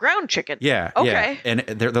store. Ground chicken. Yeah. Okay. Yeah. And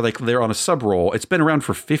they're on a sub roll. It's been around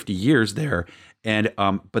for 50 years there. And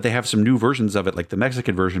but they have some new versions of it, like the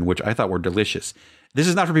Mexican version, which I thought were delicious. This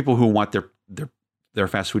is not for people who want their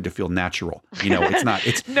fast food to feel natural. It's not.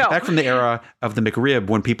 It's back from the era of the McRib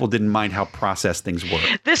when people didn't mind how processed things were.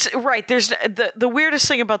 There's the weirdest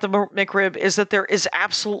thing about the McRib is that there is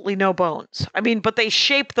absolutely no bones. I mean, but they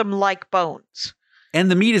shape them like bones. And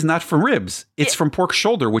the meat is not from ribs. It's from pork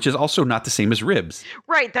shoulder, which is also not the same as ribs.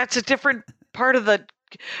 Right. That's a different part of the.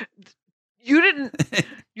 You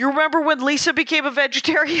remember when Lisa became a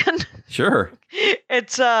vegetarian? Sure.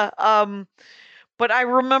 It's but I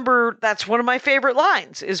remember that's one of my favorite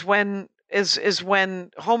lines is when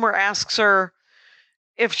Homer asks her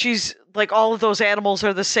if she's like all of those animals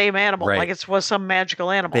are the same animal, right. Like it was some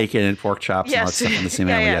magical animal. Bacon and pork chops and all that stuff on the same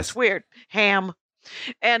animal. Yeah, yes. It's weird. Ham.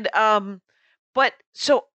 And but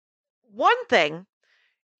so one thing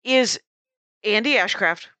is Andy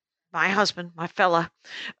Ashcraft, my husband, my fella,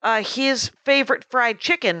 his favorite fried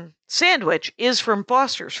chicken sandwich is from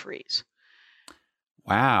Foster's Freeze.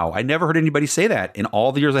 Wow. I never heard anybody say that in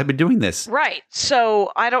all the years I've been doing this. Right.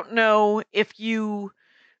 So I don't know if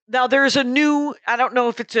now there's I don't know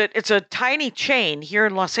if it's a tiny chain here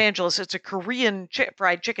in Los Angeles. It's a Korean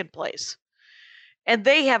fried chicken place. And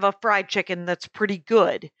they have a fried chicken that's pretty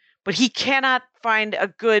good, but he cannot find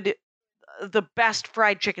the best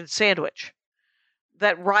fried chicken sandwich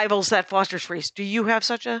that rivals that Foster's Freeze. Do you have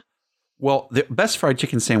such a? Well, the best fried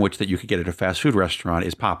chicken sandwich that you could get at a fast food restaurant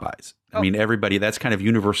is Popeyes. I mean, that's kind of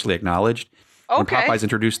universally acknowledged. When Popeyes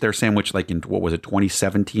introduced their sandwich, like in,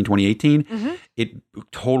 2017, 2018, it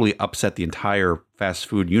totally upset the entire fast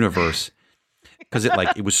food universe because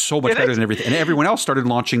it was so much better than everything. And everyone else started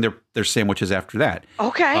launching their sandwiches after that.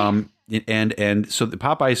 Okay. And so the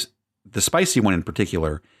Popeyes, the spicy one in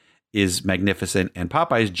particular, is magnificent. And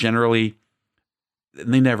Popeyes generally,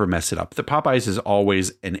 they never mess it up. The Popeyes is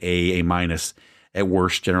always an A minus at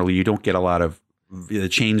worst. Generally, you don't get a lot of the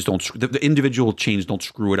chains the individual chains don't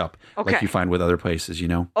screw it up like you find with other places.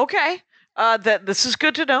 Okay. This is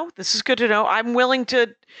good to know. I'm willing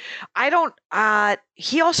to. I don't.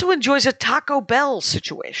 He also enjoys a Taco Bell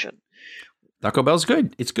situation. Taco Bell's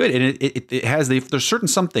good. It's good, and it has there's certain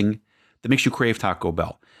something that makes you crave Taco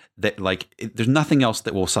Bell. That there's nothing else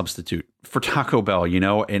that will substitute for Taco Bell.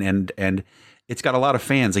 And it's got a lot of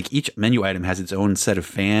fans. Like each menu item has its own set of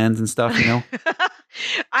fans and stuff.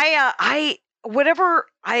 I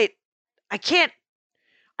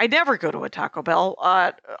never go to a Taco Bell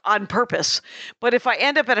on purpose, but if I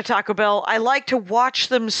end up at a Taco Bell, I like to watch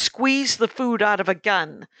them squeeze the food out of a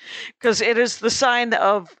gun because it is the sign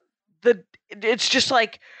of it's just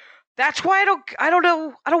like, that's why I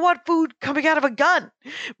don't want food coming out of a gun,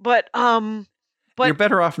 but you're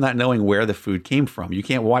better off not knowing where the food came from. You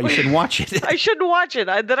shouldn't watch it. I shouldn't watch it.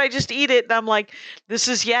 Then I just eat it, and I'm like, this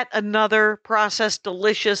is yet another processed,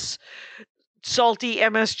 delicious, salty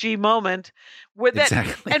MSG moment.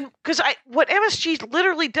 Exactly. And because what MSG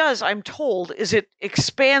literally does, I'm told, is it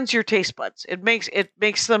expands your taste buds. It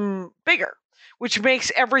makes them bigger, which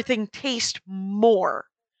makes everything taste more.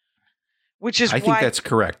 Which is I think that's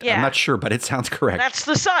correct. Yeah, I'm not sure, but it sounds correct. That's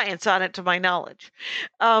the science on it, to my knowledge.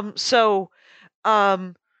 When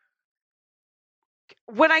I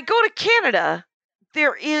go to Canada,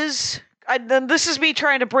 there is then this is me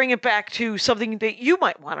trying to bring it back to something that you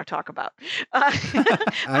might want to talk about. I'm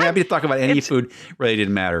happy to talk about any food related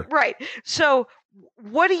matter. Right. So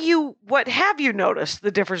what have you noticed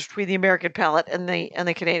the difference between the American palate and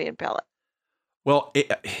the Canadian palate? Well,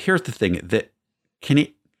 here's the thing that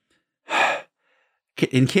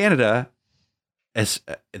in Canada, as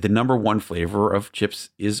the number one flavor of chips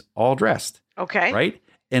is all dressed. Okay. Right?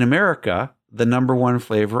 In America, the number one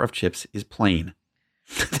flavor of chips is plain.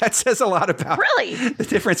 That says a lot about the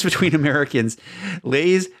difference between Americans.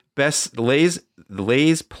 Lay's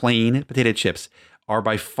plain potato chips are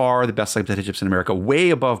by far the best potato chips in America, way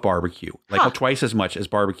above barbecue, like twice as much as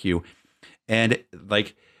barbecue. And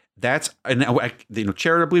like that's,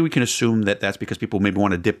 charitably, we can assume that that's because people maybe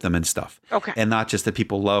want to dip them in stuff. Okay. And not just that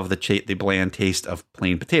people love the bland taste of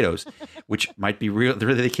plain potatoes, which might be really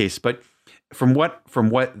the case. But from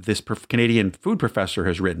what this Canadian food professor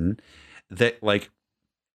has written, that like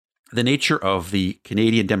the nature of the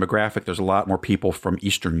Canadian demographic, there's a lot more people from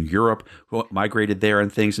Eastern Europe who migrated there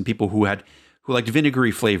and things, and people who liked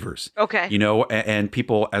vinegary flavors. Okay. And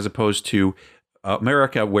people as opposed to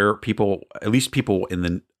America, where at least people in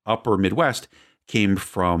the upper Midwest came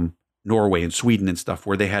from Norway and Sweden and stuff,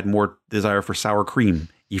 where they had more desire for sour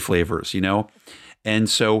cream-y flavors, And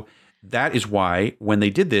so that is why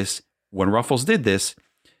when Ruffles did this,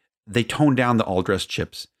 they toned down the all-dressed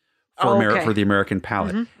chips for the American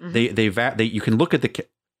palate. Mm-hmm, mm-hmm. They you can look at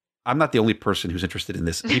I'm not the only person who's interested in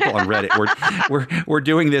this. People on Reddit, we're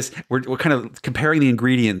doing this. We're kind of comparing the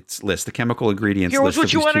ingredients list, the chemical ingredients list. Here's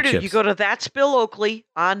what you want to do. Chips. You go to That's Bill Oakley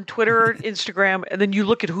on Twitter or Instagram, and then you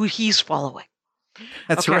look at who he's following.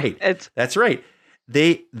 That's right. That's right.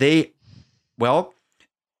 Well,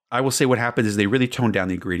 I will say what happened is they really toned down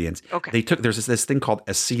the ingredients. Okay. There's this thing called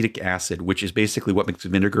acetic acid, which is basically what makes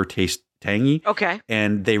vinegar taste tangy. Okay.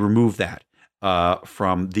 And they removed that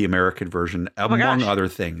from the American version, among other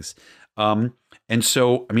things. And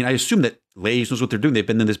so, I assume that Lay's knows what they're doing. They've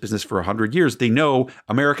been in this business for 100 years. They know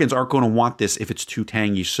Americans aren't going to want this if it's too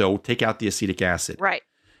tangy. So take out the acetic acid. Right.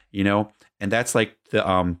 And that's like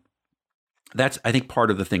that's, I think,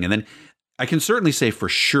 part of the thing. And then I can certainly say for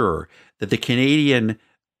sure that the Canadians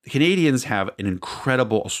have an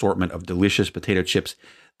incredible assortment of delicious potato chips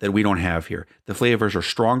that we don't have here. The flavors are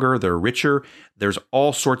stronger, they're richer. There's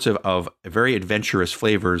all sorts of very adventurous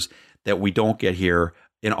flavors that we don't get here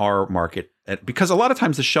in our market. Because a lot of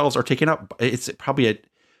times the shelves are taken up. It's probably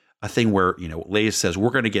a thing where, Lay's says, we're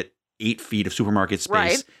going to get 8 feet of supermarket space.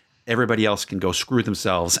 Right. Everybody else can go screw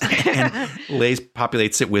themselves. And Lay's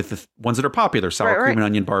populates it with the ones that are popular, sour cream and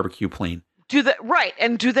onion, barbecue, plain. Do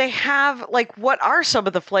they have, like, what are some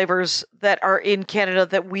of the flavors that are in Canada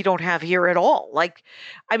that we don't have here at all? Like,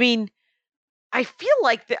 I feel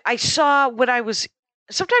like I saw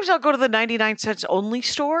sometimes I'll go to the 99 cents only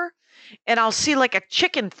store and I'll see like a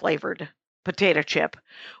chicken flavored potato chip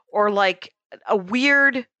or like a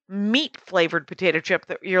weird meat flavored potato chip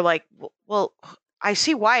that you're like, well, I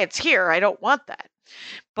see why it's here. I don't want that.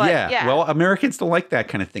 But yeah. Well, Americans don't like that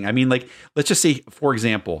kind of thing. Like, let's just say, for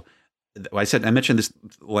example, I mentioned this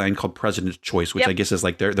line called President's Choice, which I guess is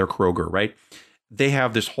like their Kroger, right? They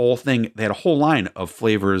have this whole thing. They had a whole line of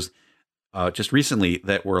flavors just recently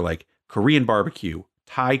that were like Korean barbecue,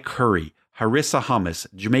 Thai curry, harissa hummus,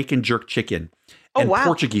 Jamaican jerk chicken, and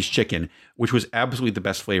Portuguese chicken, which was absolutely the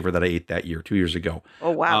best flavor that I ate that year, 2 years ago.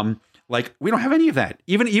 Oh, wow. Like, we don't have any of that.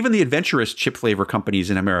 Even the adventurous chip flavor companies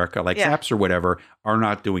in America, like Zapp's or whatever, are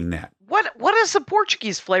not doing that. What is the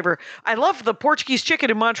Portuguese flavor? I love the Portuguese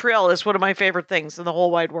chicken in Montreal. Is one of my favorite things in the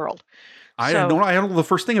whole wide world. I don't know the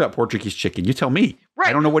first thing about Portuguese chicken. You tell me. Right.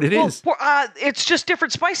 I don't know what it is. It's just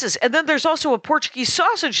different spices. And then there's also a Portuguese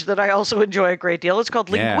sausage that I also enjoy a great deal. It's called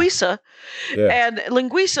linguiça. Yeah. And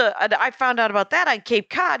linguiça, I found out about that on Cape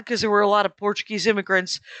Cod because there were a lot of Portuguese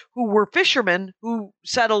immigrants who were fishermen who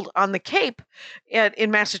settled on the Cape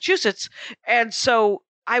in Massachusetts. And so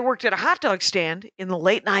I worked at a hot dog stand in the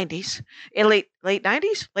late 90s. In late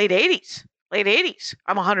 90s? Late 80s. Late 80s.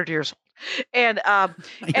 I'm 100 years old. And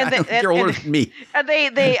you're older than me. And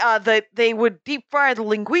they would deep fry the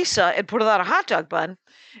linguiça and put it on a hot dog bun,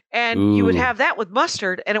 and you would have that with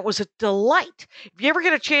mustard, and it was a delight. If you ever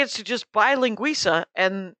get a chance to just buy linguiça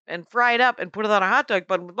and fry it up and put it on a hot dog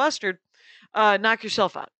bun with mustard, knock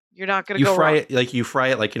yourself out. You're not going to go wrong. You fry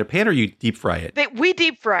it like in a pan, or you deep fry it? We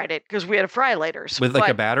deep fried it because we had a fry later. With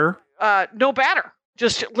like a batter? No batter.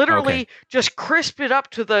 Just literally just crisp it up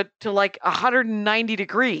to like 190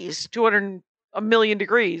 degrees, 200 a million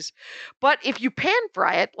degrees. But if you pan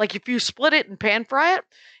fry it, like if you split it and pan fry it,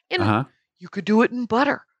 you could do it in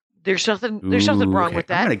butter. There's nothing wrong okay. with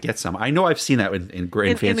that. I'm going to get some. I know I've seen that in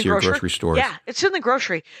fancier grocery stores. Yeah, it's in the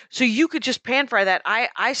grocery. So you could just pan fry that.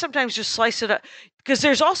 I sometimes just slice it up because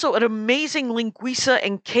there's also an amazing linguiça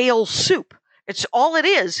and kale soup. It's all it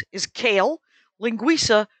is kale,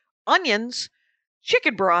 linguiça, onions,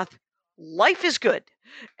 chicken broth. Life is good.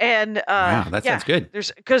 And Wow, that sounds good.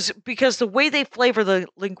 There's because the way they flavor the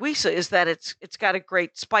linguiça is that it's got a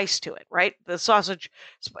great spice to it, right? The sausage,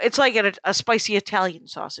 it's like a spicy Italian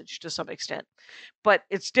sausage to some extent, but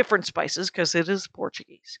it's different spices because it is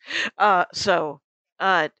Portuguese. Wow,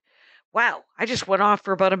 I just went off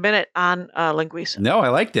for about a minute on linguiça. No, I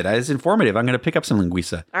liked it. It's informative. I'm going to pick up some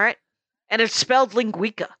linguiça. All right, and it's spelled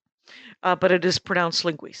linguica, but it is pronounced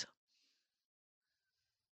linguiça.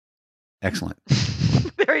 Excellent.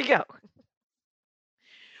 There you go.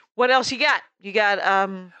 What else you got? You got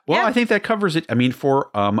I think that covers it. I mean,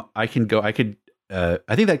 I think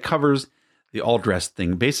that covers the all dressed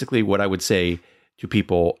thing. Basically, what I would say to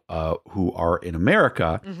people who are in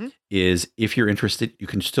America is, if you're interested, you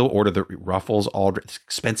can still order the Ruffles all dressed. It's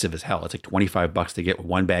expensive as hell. It's like $25 to get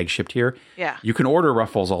one bag shipped here. Yeah. You can order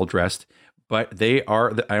Ruffles all dressed, but they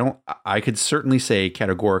are, I could certainly say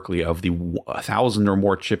categorically, of the 1,000 or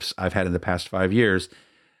more chips I've had in the past 5 years,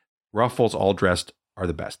 Ruffles all dressed are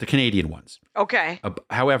the best, the Canadian ones. Okay.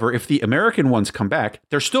 However, if the American ones come back,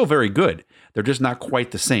 they're still very good. They're just not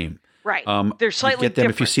quite the same. Right. They're slightly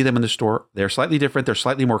different. If you see them in the store, they're slightly different. They're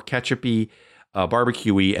slightly more ketchupy,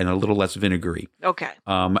 barbecuey, and a little less vinegary. Okay.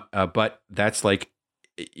 But that's like,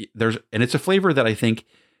 and it's a flavor that I think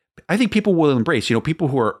people will embrace. You know, people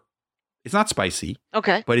who are, it's not spicy.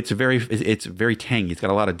 Okay. But it's very tangy. It's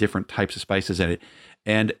got a lot of different types of spices in it.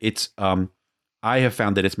 And it's, I have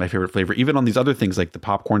found that it's my favorite flavor, even on these other things like the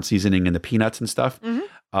popcorn seasoning and the peanuts and stuff.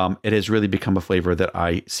 It has really become a flavor that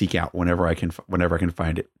I seek out whenever I can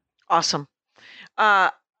find it. Awesome.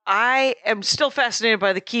 I am still fascinated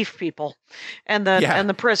by the Keef people and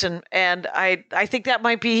the prison, and I think that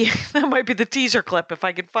might be the teaser clip if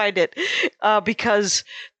I can find it, because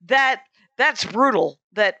that's brutal.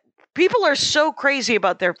 That people are so crazy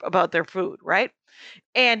about their food, right?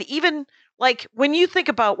 And even like when you think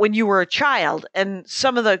about when you were a child and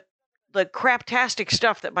some of the craptastic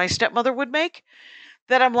stuff that my stepmother would make,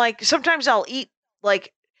 that I'm like, sometimes I'll eat,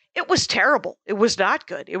 like, it was terrible. It was not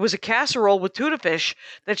good. It was a casserole with tuna fish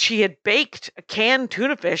that she had baked, a canned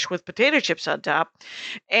tuna fish with potato chips on top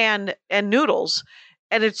and noodles.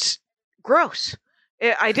 And it's gross.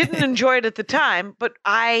 I didn't enjoy it at the time, but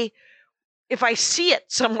if I see it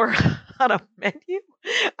somewhere on a menu,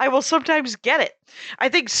 I will sometimes get it. I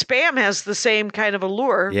think Spam has the same kind of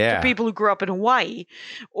allure to people who grew up in Hawaii,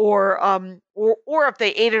 or if they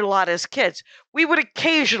ate it a lot as kids. We would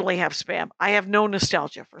occasionally have Spam. I have no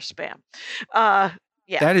nostalgia for Spam.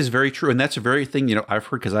 That is very true, and that's a very thing. You know, I've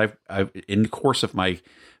heard, because I've in the course of my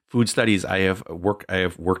food studies, I have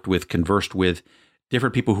conversed with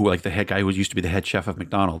different people who, like the head guy who used to be the head chef of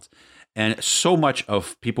McDonald's. And so much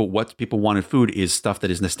of what people want in food is stuff that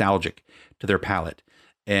is nostalgic to their palate.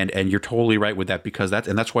 And you're totally right with that, because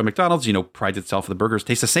that's why McDonald's, you know, prides itself the burgers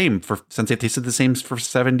taste the same since they've tasted the same for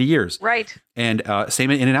 70 years. Right. And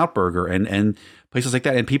same In-N-Out Burger and places like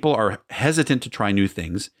that. And people are hesitant to try new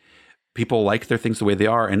things. People like their things the way they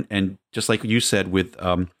are. And just like you said with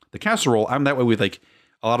the casserole, I'm that way with like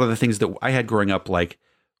a lot of the things that I had growing up, like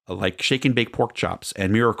shake and bake pork chops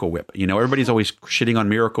and Miracle Whip. You know, everybody's always shitting on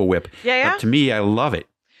Miracle Whip. Yeah. But to me, I love it.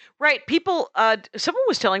 Right. People, someone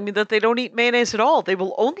was telling me that they don't eat mayonnaise at all. They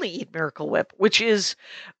will only eat Miracle Whip, which is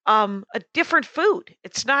a different food.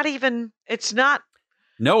 It's not.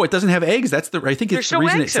 No, it doesn't have eggs. I think it's the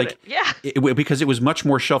reason it's like, because it was much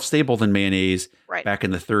more shelf stable than mayonnaise back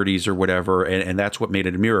in the 30s or whatever. And that's what made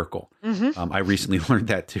it a miracle. I recently learned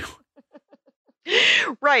that too.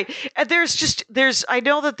 Right. And I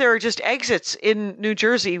know that there are just exits in New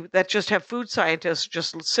Jersey that just have food scientists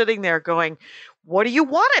just sitting there going, what do you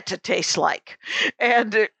want it to taste like?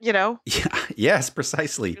 And, you know. Yeah, yes,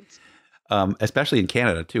 precisely. Especially in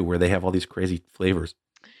Canada too, where they have all these crazy flavors.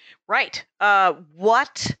 Right. So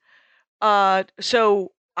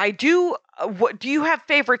I do, what do you have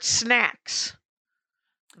favorite snacks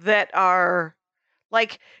that are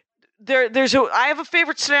like, I have a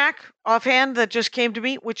favorite snack offhand that just came to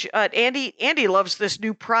me, which Andy loves this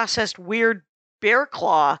new processed weird bear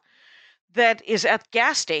claw that is at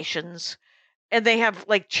gas stations, and they have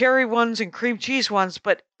like cherry ones and cream cheese ones,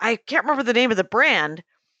 but I can't remember the name of the brand,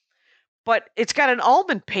 but it's got an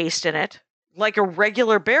almond paste in it, like a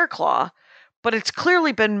regular bear claw, but it's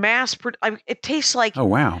clearly been it tastes like, oh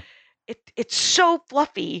wow. It's so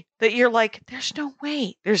fluffy that you're like, there's no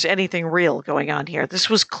way there's anything real going on here. This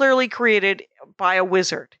was clearly created by a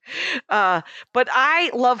wizard. But I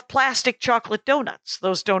love plastic chocolate donuts.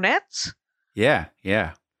 Those donuts, Yeah,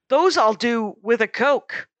 yeah. those I'll do with a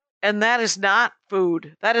Coke. And that is not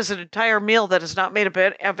food. That is an entire meal that is not made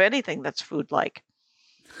of anything that's food-like.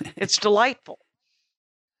 It's delightful.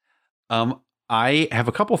 I have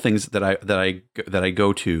a couple things that I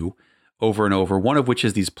go to over and over. One of which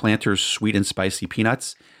is these Planters sweet and spicy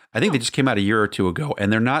peanuts. I think they just came out a year or two ago,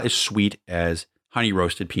 and they're not as sweet as honey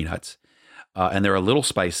roasted peanuts, and they're a little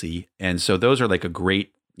spicy. And so those are like a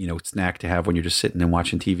great snack to have when you're just sitting and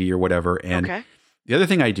watching TV or whatever. And the other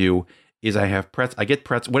thing I do is I get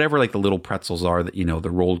pretzels, whatever like the little pretzels are that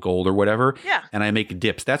the rolled gold or whatever. Yeah. And I make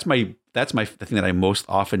dips. That's the thing that I most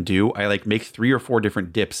often do. I like make 3 or 4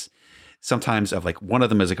 different dips. Sometimes of like one of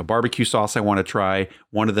them is like a barbecue sauce I want to try.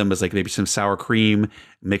 One of them is like maybe some sour cream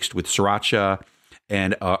mixed with sriracha,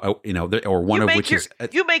 and or one of which is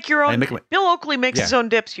you make your own. Bill Oakley makes his own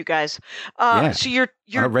dips, you guys. So you're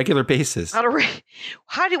on a regular basis.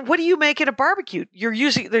 What do you make at a barbecue?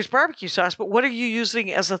 There's barbecue sauce, but what are you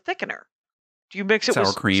using as a thickener? Do you mix it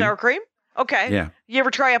with sour cream? Okay. Yeah. You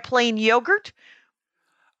ever try a plain yogurt?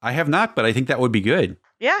 I have not, but I think that would be good.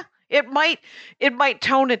 Yeah. It might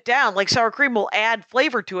tone it down. Like sour cream will add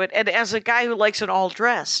flavor to it. And as a guy who likes it all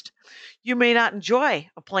dressed, you may not enjoy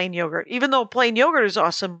a plain yogurt, even though plain yogurt is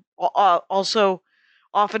awesome, also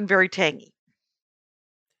often very tangy.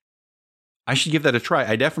 I should give that a try.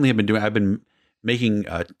 I definitely have been doing. I've been making.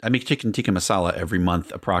 I make chicken tikka masala every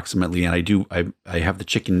month approximately, and I have the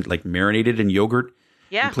chicken like marinated in yogurt.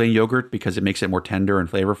 Yeah. In plain yogurt because it makes it more tender and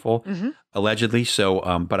flavorful, allegedly. So,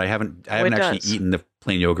 but I haven't actually eaten the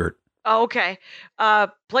plain yogurt. Oh, okay.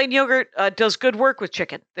 Plain yogurt does good work with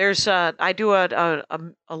chicken. There's I do a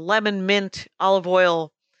lemon, mint, olive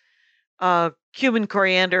oil, cumin,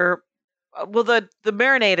 coriander. Well, the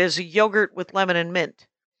marinade is a yogurt with lemon and mint.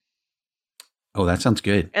 Oh, that sounds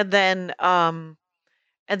good. And then and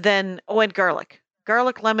garlic,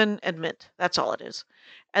 lemon, and mint. That's all it is.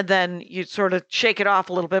 And then you sort of shake it off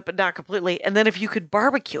a little bit, but not completely. And then if you could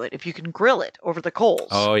barbecue it, if you can grill it over the coals.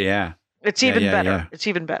 Oh, yeah. It's even better. Yeah. It's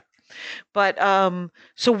even better. But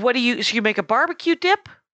so what do you? So you make a barbecue dip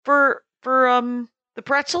for the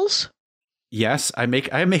pretzels? Yes, I make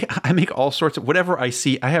all sorts of whatever I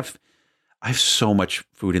see. I have so much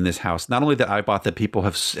food in this house. Not only that I bought, that people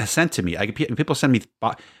have sent to me. People send me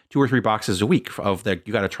 2 or 3 boxes a week of that.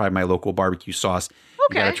 You got to try my local barbecue sauce.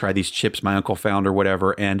 Okay. You got to try these chips my uncle found or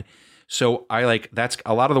whatever. And so that's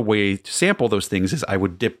a lot of the way to sample those things is I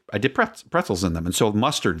dip pretzels in them. And so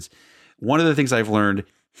mustards. One of the things I've learned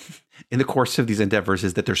in the course of these endeavors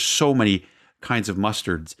is that there's so many kinds of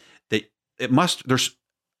mustards that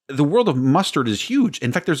the world of mustard is huge.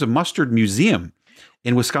 In fact, there's a mustard museum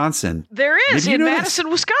in Wisconsin. There is in Madison,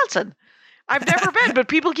 Wisconsin. I've never been, but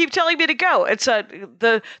people keep telling me to go. It's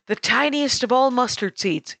the tiniest of all mustard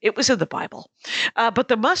seeds. It was in the Bible, but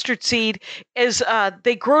the mustard seed is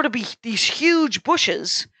they grow to be these huge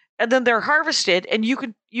bushes, and then they're harvested, and you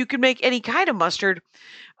can make any kind of mustard.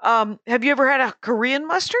 Have you ever had a Korean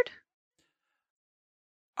mustard?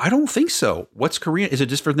 I don't think so. What's Korean? Is it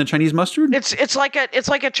just for the Chinese mustard? It's like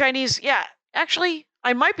a Chinese. Yeah, actually,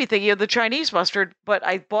 I might be thinking of the Chinese mustard, but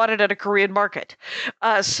I bought it at a Korean market.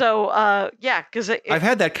 Yeah, because I've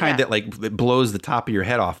had that kind that like that blows the top of your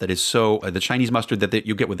head off. That is so the Chinese mustard that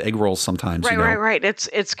you get with egg rolls sometimes. Right.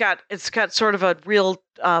 It's got sort of a real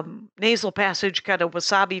nasal passage kind of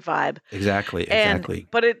wasabi vibe. Exactly.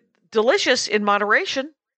 But it delicious in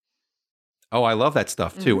moderation. Oh, I love that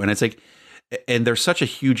stuff too. Mm-hmm. And it's like, and there's such a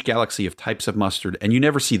huge galaxy of types of mustard, and you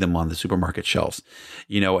never see them on the supermarket shelves,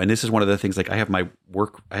 and this is one of the things, like I have my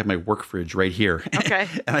work fridge right here. Okay.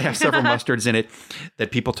 And I have several mustards in it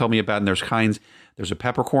that people tell me about. And there's a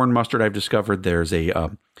peppercorn mustard I've discovered. There's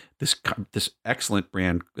a, this excellent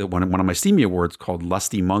brand, one of my Steamy Awards, called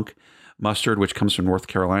Lusty Monk mustard, which comes from North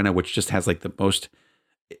Carolina, which just has like the most,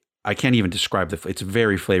 I can't even describe it's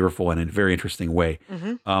very flavorful and in a very interesting way.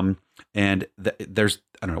 Mm-hmm. And there's,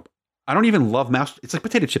 I don't know, I don't even love mustard. It's like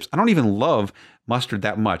potato chips. I don't even love mustard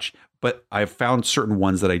that much, but I've found certain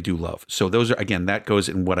ones that I do love. So those are, again, that goes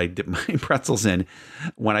in what I dip my pretzels in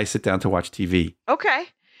when I sit down to watch TV. Okay.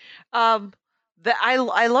 I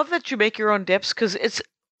love that you make your own dips, because it's,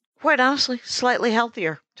 quite honestly, slightly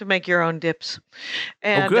healthier to make your own dips.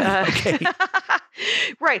 And, good. Okay.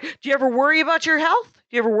 Right. Do you ever worry about your health?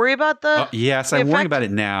 Do you ever worry about the Yes, I'm worrying about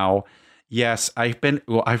it now. Yes,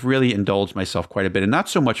 I've really indulged myself quite a bit, and not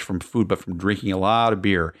so much from food, but from drinking a lot of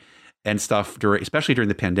beer and stuff especially during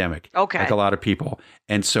the pandemic. Okay. Like a lot of people.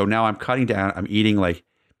 And so now I'm cutting down. I'm eating like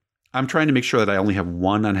I'm trying to make sure that I only have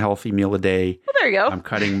one unhealthy meal a day. Well, there you go. I'm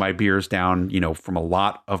cutting my beers down, from a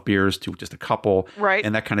lot of beers to just a couple, right?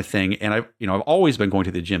 And that kind of thing. And I've always been going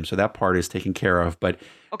to the gym, so that part is taken care of. But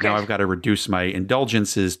now I've got to reduce my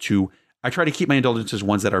indulgences to. I try to keep my indulgences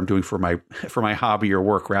ones that I'm doing for my hobby or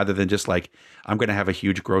work, rather than just like I'm going to have a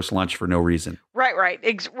huge gross lunch for no reason. Right. Right.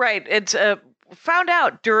 It's found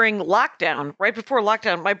out during lockdown, right before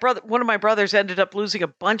lockdown. One of my brothers ended up losing a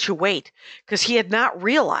bunch of weight because he had not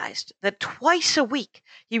realized that twice a week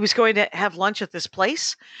he was going to have lunch at this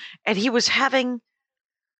place, and he was having,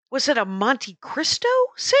 was it a Monte Cristo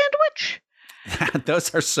sandwich?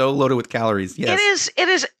 Those are so loaded with calories. Yes, it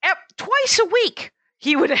is twice a week.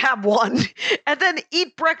 He would have one and then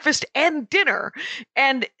eat breakfast and dinner.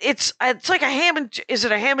 And it's like is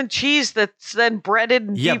it a ham and cheese that's then breaded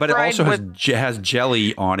and deep but it fried also has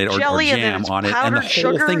jelly on it or jam on it. And the whole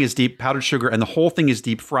sugar. thing is powdered sugar, and the whole thing is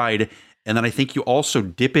deep fried. And then I think you also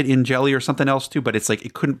dip it in jelly or something else too. But it's like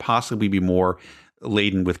it couldn't possibly be more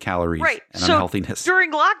laden with calories and unhealthiness.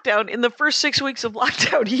 During lockdown, in the first 6 weeks of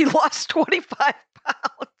lockdown, he lost 25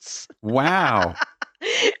 pounds. Wow.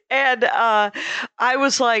 And I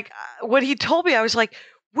was like, when he told me, I was like,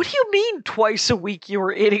 what do you mean twice a week you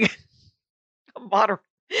were eating a moderate?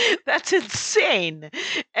 That's insane.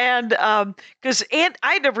 And because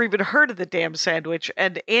I never even heard of the damn sandwich.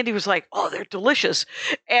 And Andy was like, oh, they're delicious.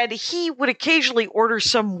 And he would occasionally order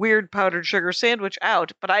some weird powdered sugar sandwich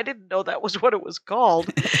out, but I didn't know that was what it was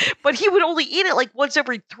called. But he would only eat it like once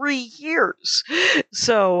every 3 years.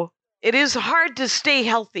 So it is hard to stay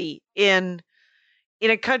healthy in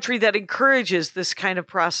a country that encourages this kind of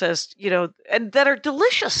processed, and that are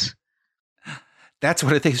delicious. That's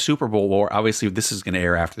what I think Super Bowl, or obviously this is going to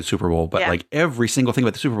air after the Super Bowl, but like every single thing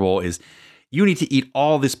about the Super Bowl is you need to eat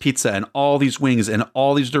all this pizza and all these wings and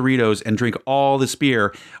all these Doritos and drink all this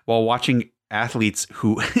beer while watching athletes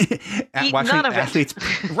who eat none of it.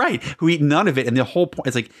 Right, who eat none of it. And the whole point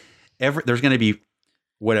is like there's going to be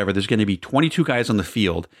there's going to be 22 guys on the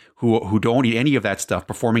field who don't eat any of that stuff,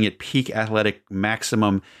 performing at peak athletic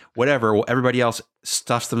maximum, whatever, while everybody else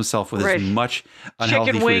stuffs themselves with as much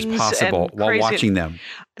unhealthy food as possible while watching them.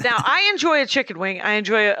 Now, I enjoy a chicken wing. I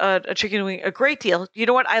enjoy a chicken wing a great deal. You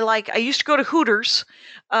know what I like? I used to go to Hooters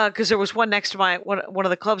because there was one next to one of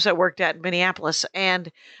the clubs I worked at in Minneapolis,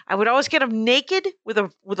 and I would always get them naked with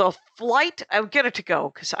a flight. I would get it to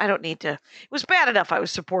go because I don't need to. It was bad enough I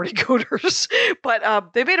was supporting Hooters,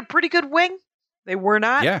 but they made a pretty good wing. They were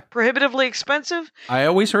not prohibitively expensive. I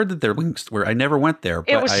always heard that their wings were, I never went there,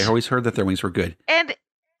 but I always heard that their wings were good. And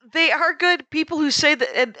they are good. People who say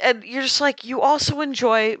that, and you're just like, you also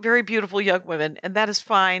enjoy very beautiful young women, and that is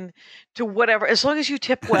fine to whatever, as long as you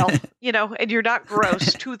tip well, and you're not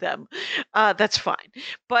gross to them, that's fine.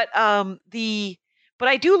 But but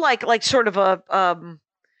I do like sort of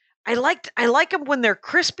I like them when they're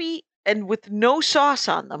crispy and with no sauce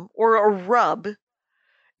on them or a rub.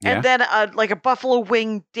 And then like a buffalo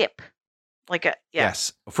wing dip.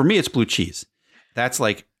 Yes. For me, it's blue cheese. That's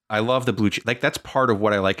like, I love the blue cheese. Like that's part of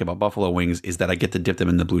what I like about buffalo wings is that I get to dip them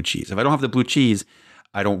in the blue cheese. If I don't have the blue cheese,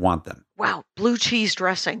 I don't want them. Wow. Blue cheese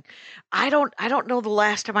dressing. I don't know the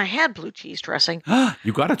last time I had blue cheese dressing.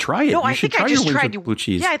 You got to try it. No, I think I just tried blue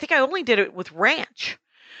cheese. Yeah, I think I only did it with ranch.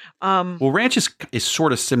 Well, ranch is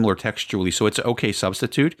sort of similar texturally, so it's an okay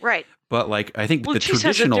substitute. Right. But like, I think blue the cheese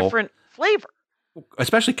traditional has a different flavor.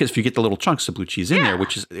 Especially because if you get the little chunks of blue cheese in there,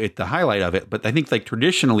 which is the highlight of it. But I think like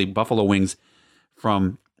traditionally buffalo wings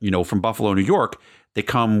from Buffalo, New York, they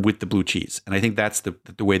come with the blue cheese. And I think that's the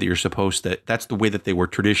way that you're supposed to, that's the way that they were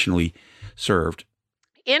traditionally served.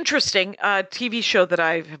 Interesting TV show that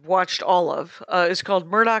I've watched all of is called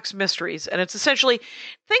Murdoch's Mysteries. And it's essentially,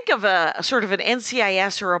 think of a sort of an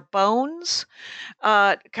NCIS or a Bones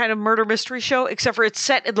kind of murder mystery show, except for it's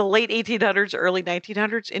set in the late 1800s, early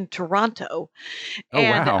 1900s in Toronto.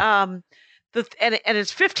 Wow. And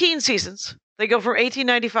it's 15 seasons. They go from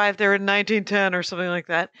 1895, they're in 1910 or something like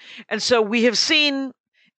that. And so we have seen,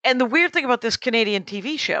 and the weird thing about this Canadian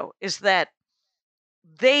TV show is that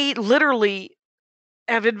they literally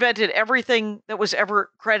have invented everything that was ever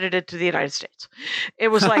credited to the United States. It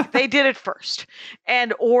was like they did it first,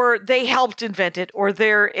 or they helped invent it, or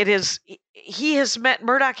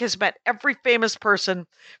Murdoch has met every famous person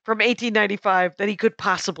from 1895 that he could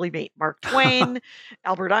possibly meet. Mark Twain,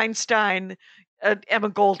 Albert Einstein, Emma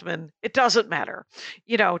Goldman. It doesn't matter,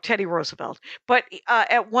 Teddy Roosevelt. But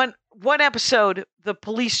at one episode, the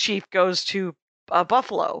police chief goes to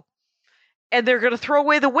Buffalo, and they're going to throw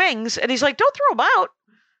away the wings, and he's like, "Don't throw them out.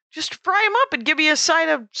 Just fry them up and give me a side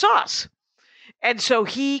of sauce." And so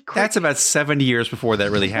that's about 70 years before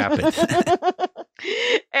that really happened.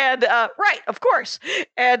 And right, of course.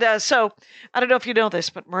 And so I don't know if you know this,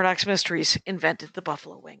 but Murdoch's Mysteries invented the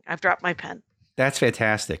buffalo wing. I've dropped my pen. That's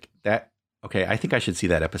fantastic. Okay, I think I should see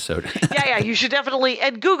that episode. Yeah, you should definitely,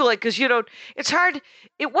 and Google it, because it's hard.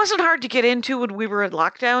 It wasn't hard to get into when we were in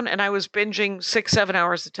lockdown, and I was binging 6-7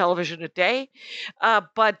 hours of television a day.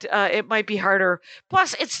 But it might be harder.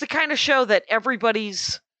 Plus, it's the kind of show that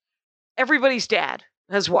everybody's dad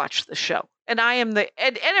has watched the show, and I am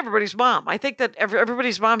and everybody's mom. I think that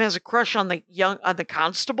everybody's mom has a crush on the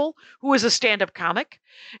constable, who is a stand-up comic,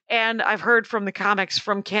 and I've heard from the comics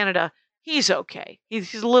from Canada. He's okay.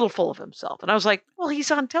 He's a little full of himself. And I was like, well,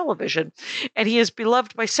 he's on television and he is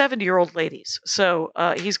beloved by 70-year-old ladies. So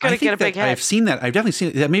he's going to get a big head. I've seen that. I've definitely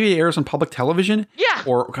seen it. Maybe it airs on public television. Yeah.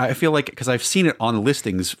 Or I feel like, because I've seen it on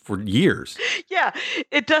listings for years. Yeah,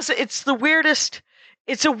 it does. It's the weirdest.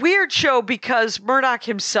 It's a weird show because Murdoch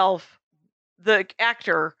himself, the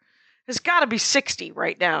actor, has got to be 60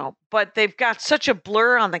 right now. But they've got such a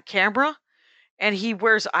blur on the camera and he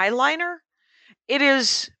wears eyeliner. It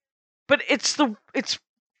is... But it's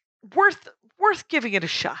worth giving it a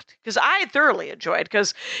shot, because I thoroughly enjoyed.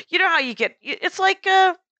 Because you know how you get it's like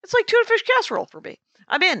tuna fish casserole for me.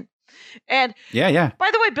 I'm in. And yeah.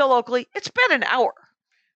 By the way, Bill Oakley, it's been an hour.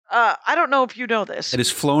 I don't know if you know this. It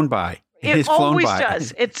has flown by. It always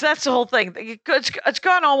does. That's the whole thing. It's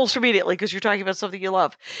gone almost immediately because you're talking about something you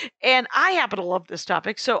love, and I happen to love this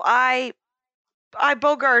topic, so I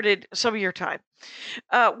bogarted some of your time.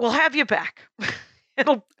 We'll have you back.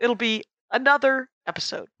 It'll be another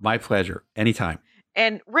episode. My pleasure. Anytime.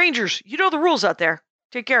 And Rangers, you know the rules out there.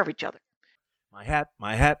 Take care of each other. My hat,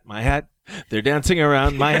 my hat, my hat. They're dancing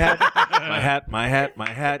around my hat. My hat, my hat, my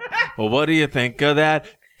hat. Well, what do you think of that?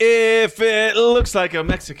 If it looks like a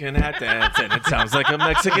Mexican hat dance and it sounds like a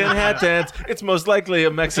Mexican hat dance, it's most likely a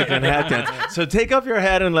Mexican hat dance. So take off your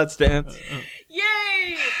hat and let's dance.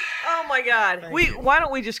 Yay! Oh my God. Why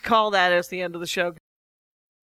don't we just call that as the end of the show?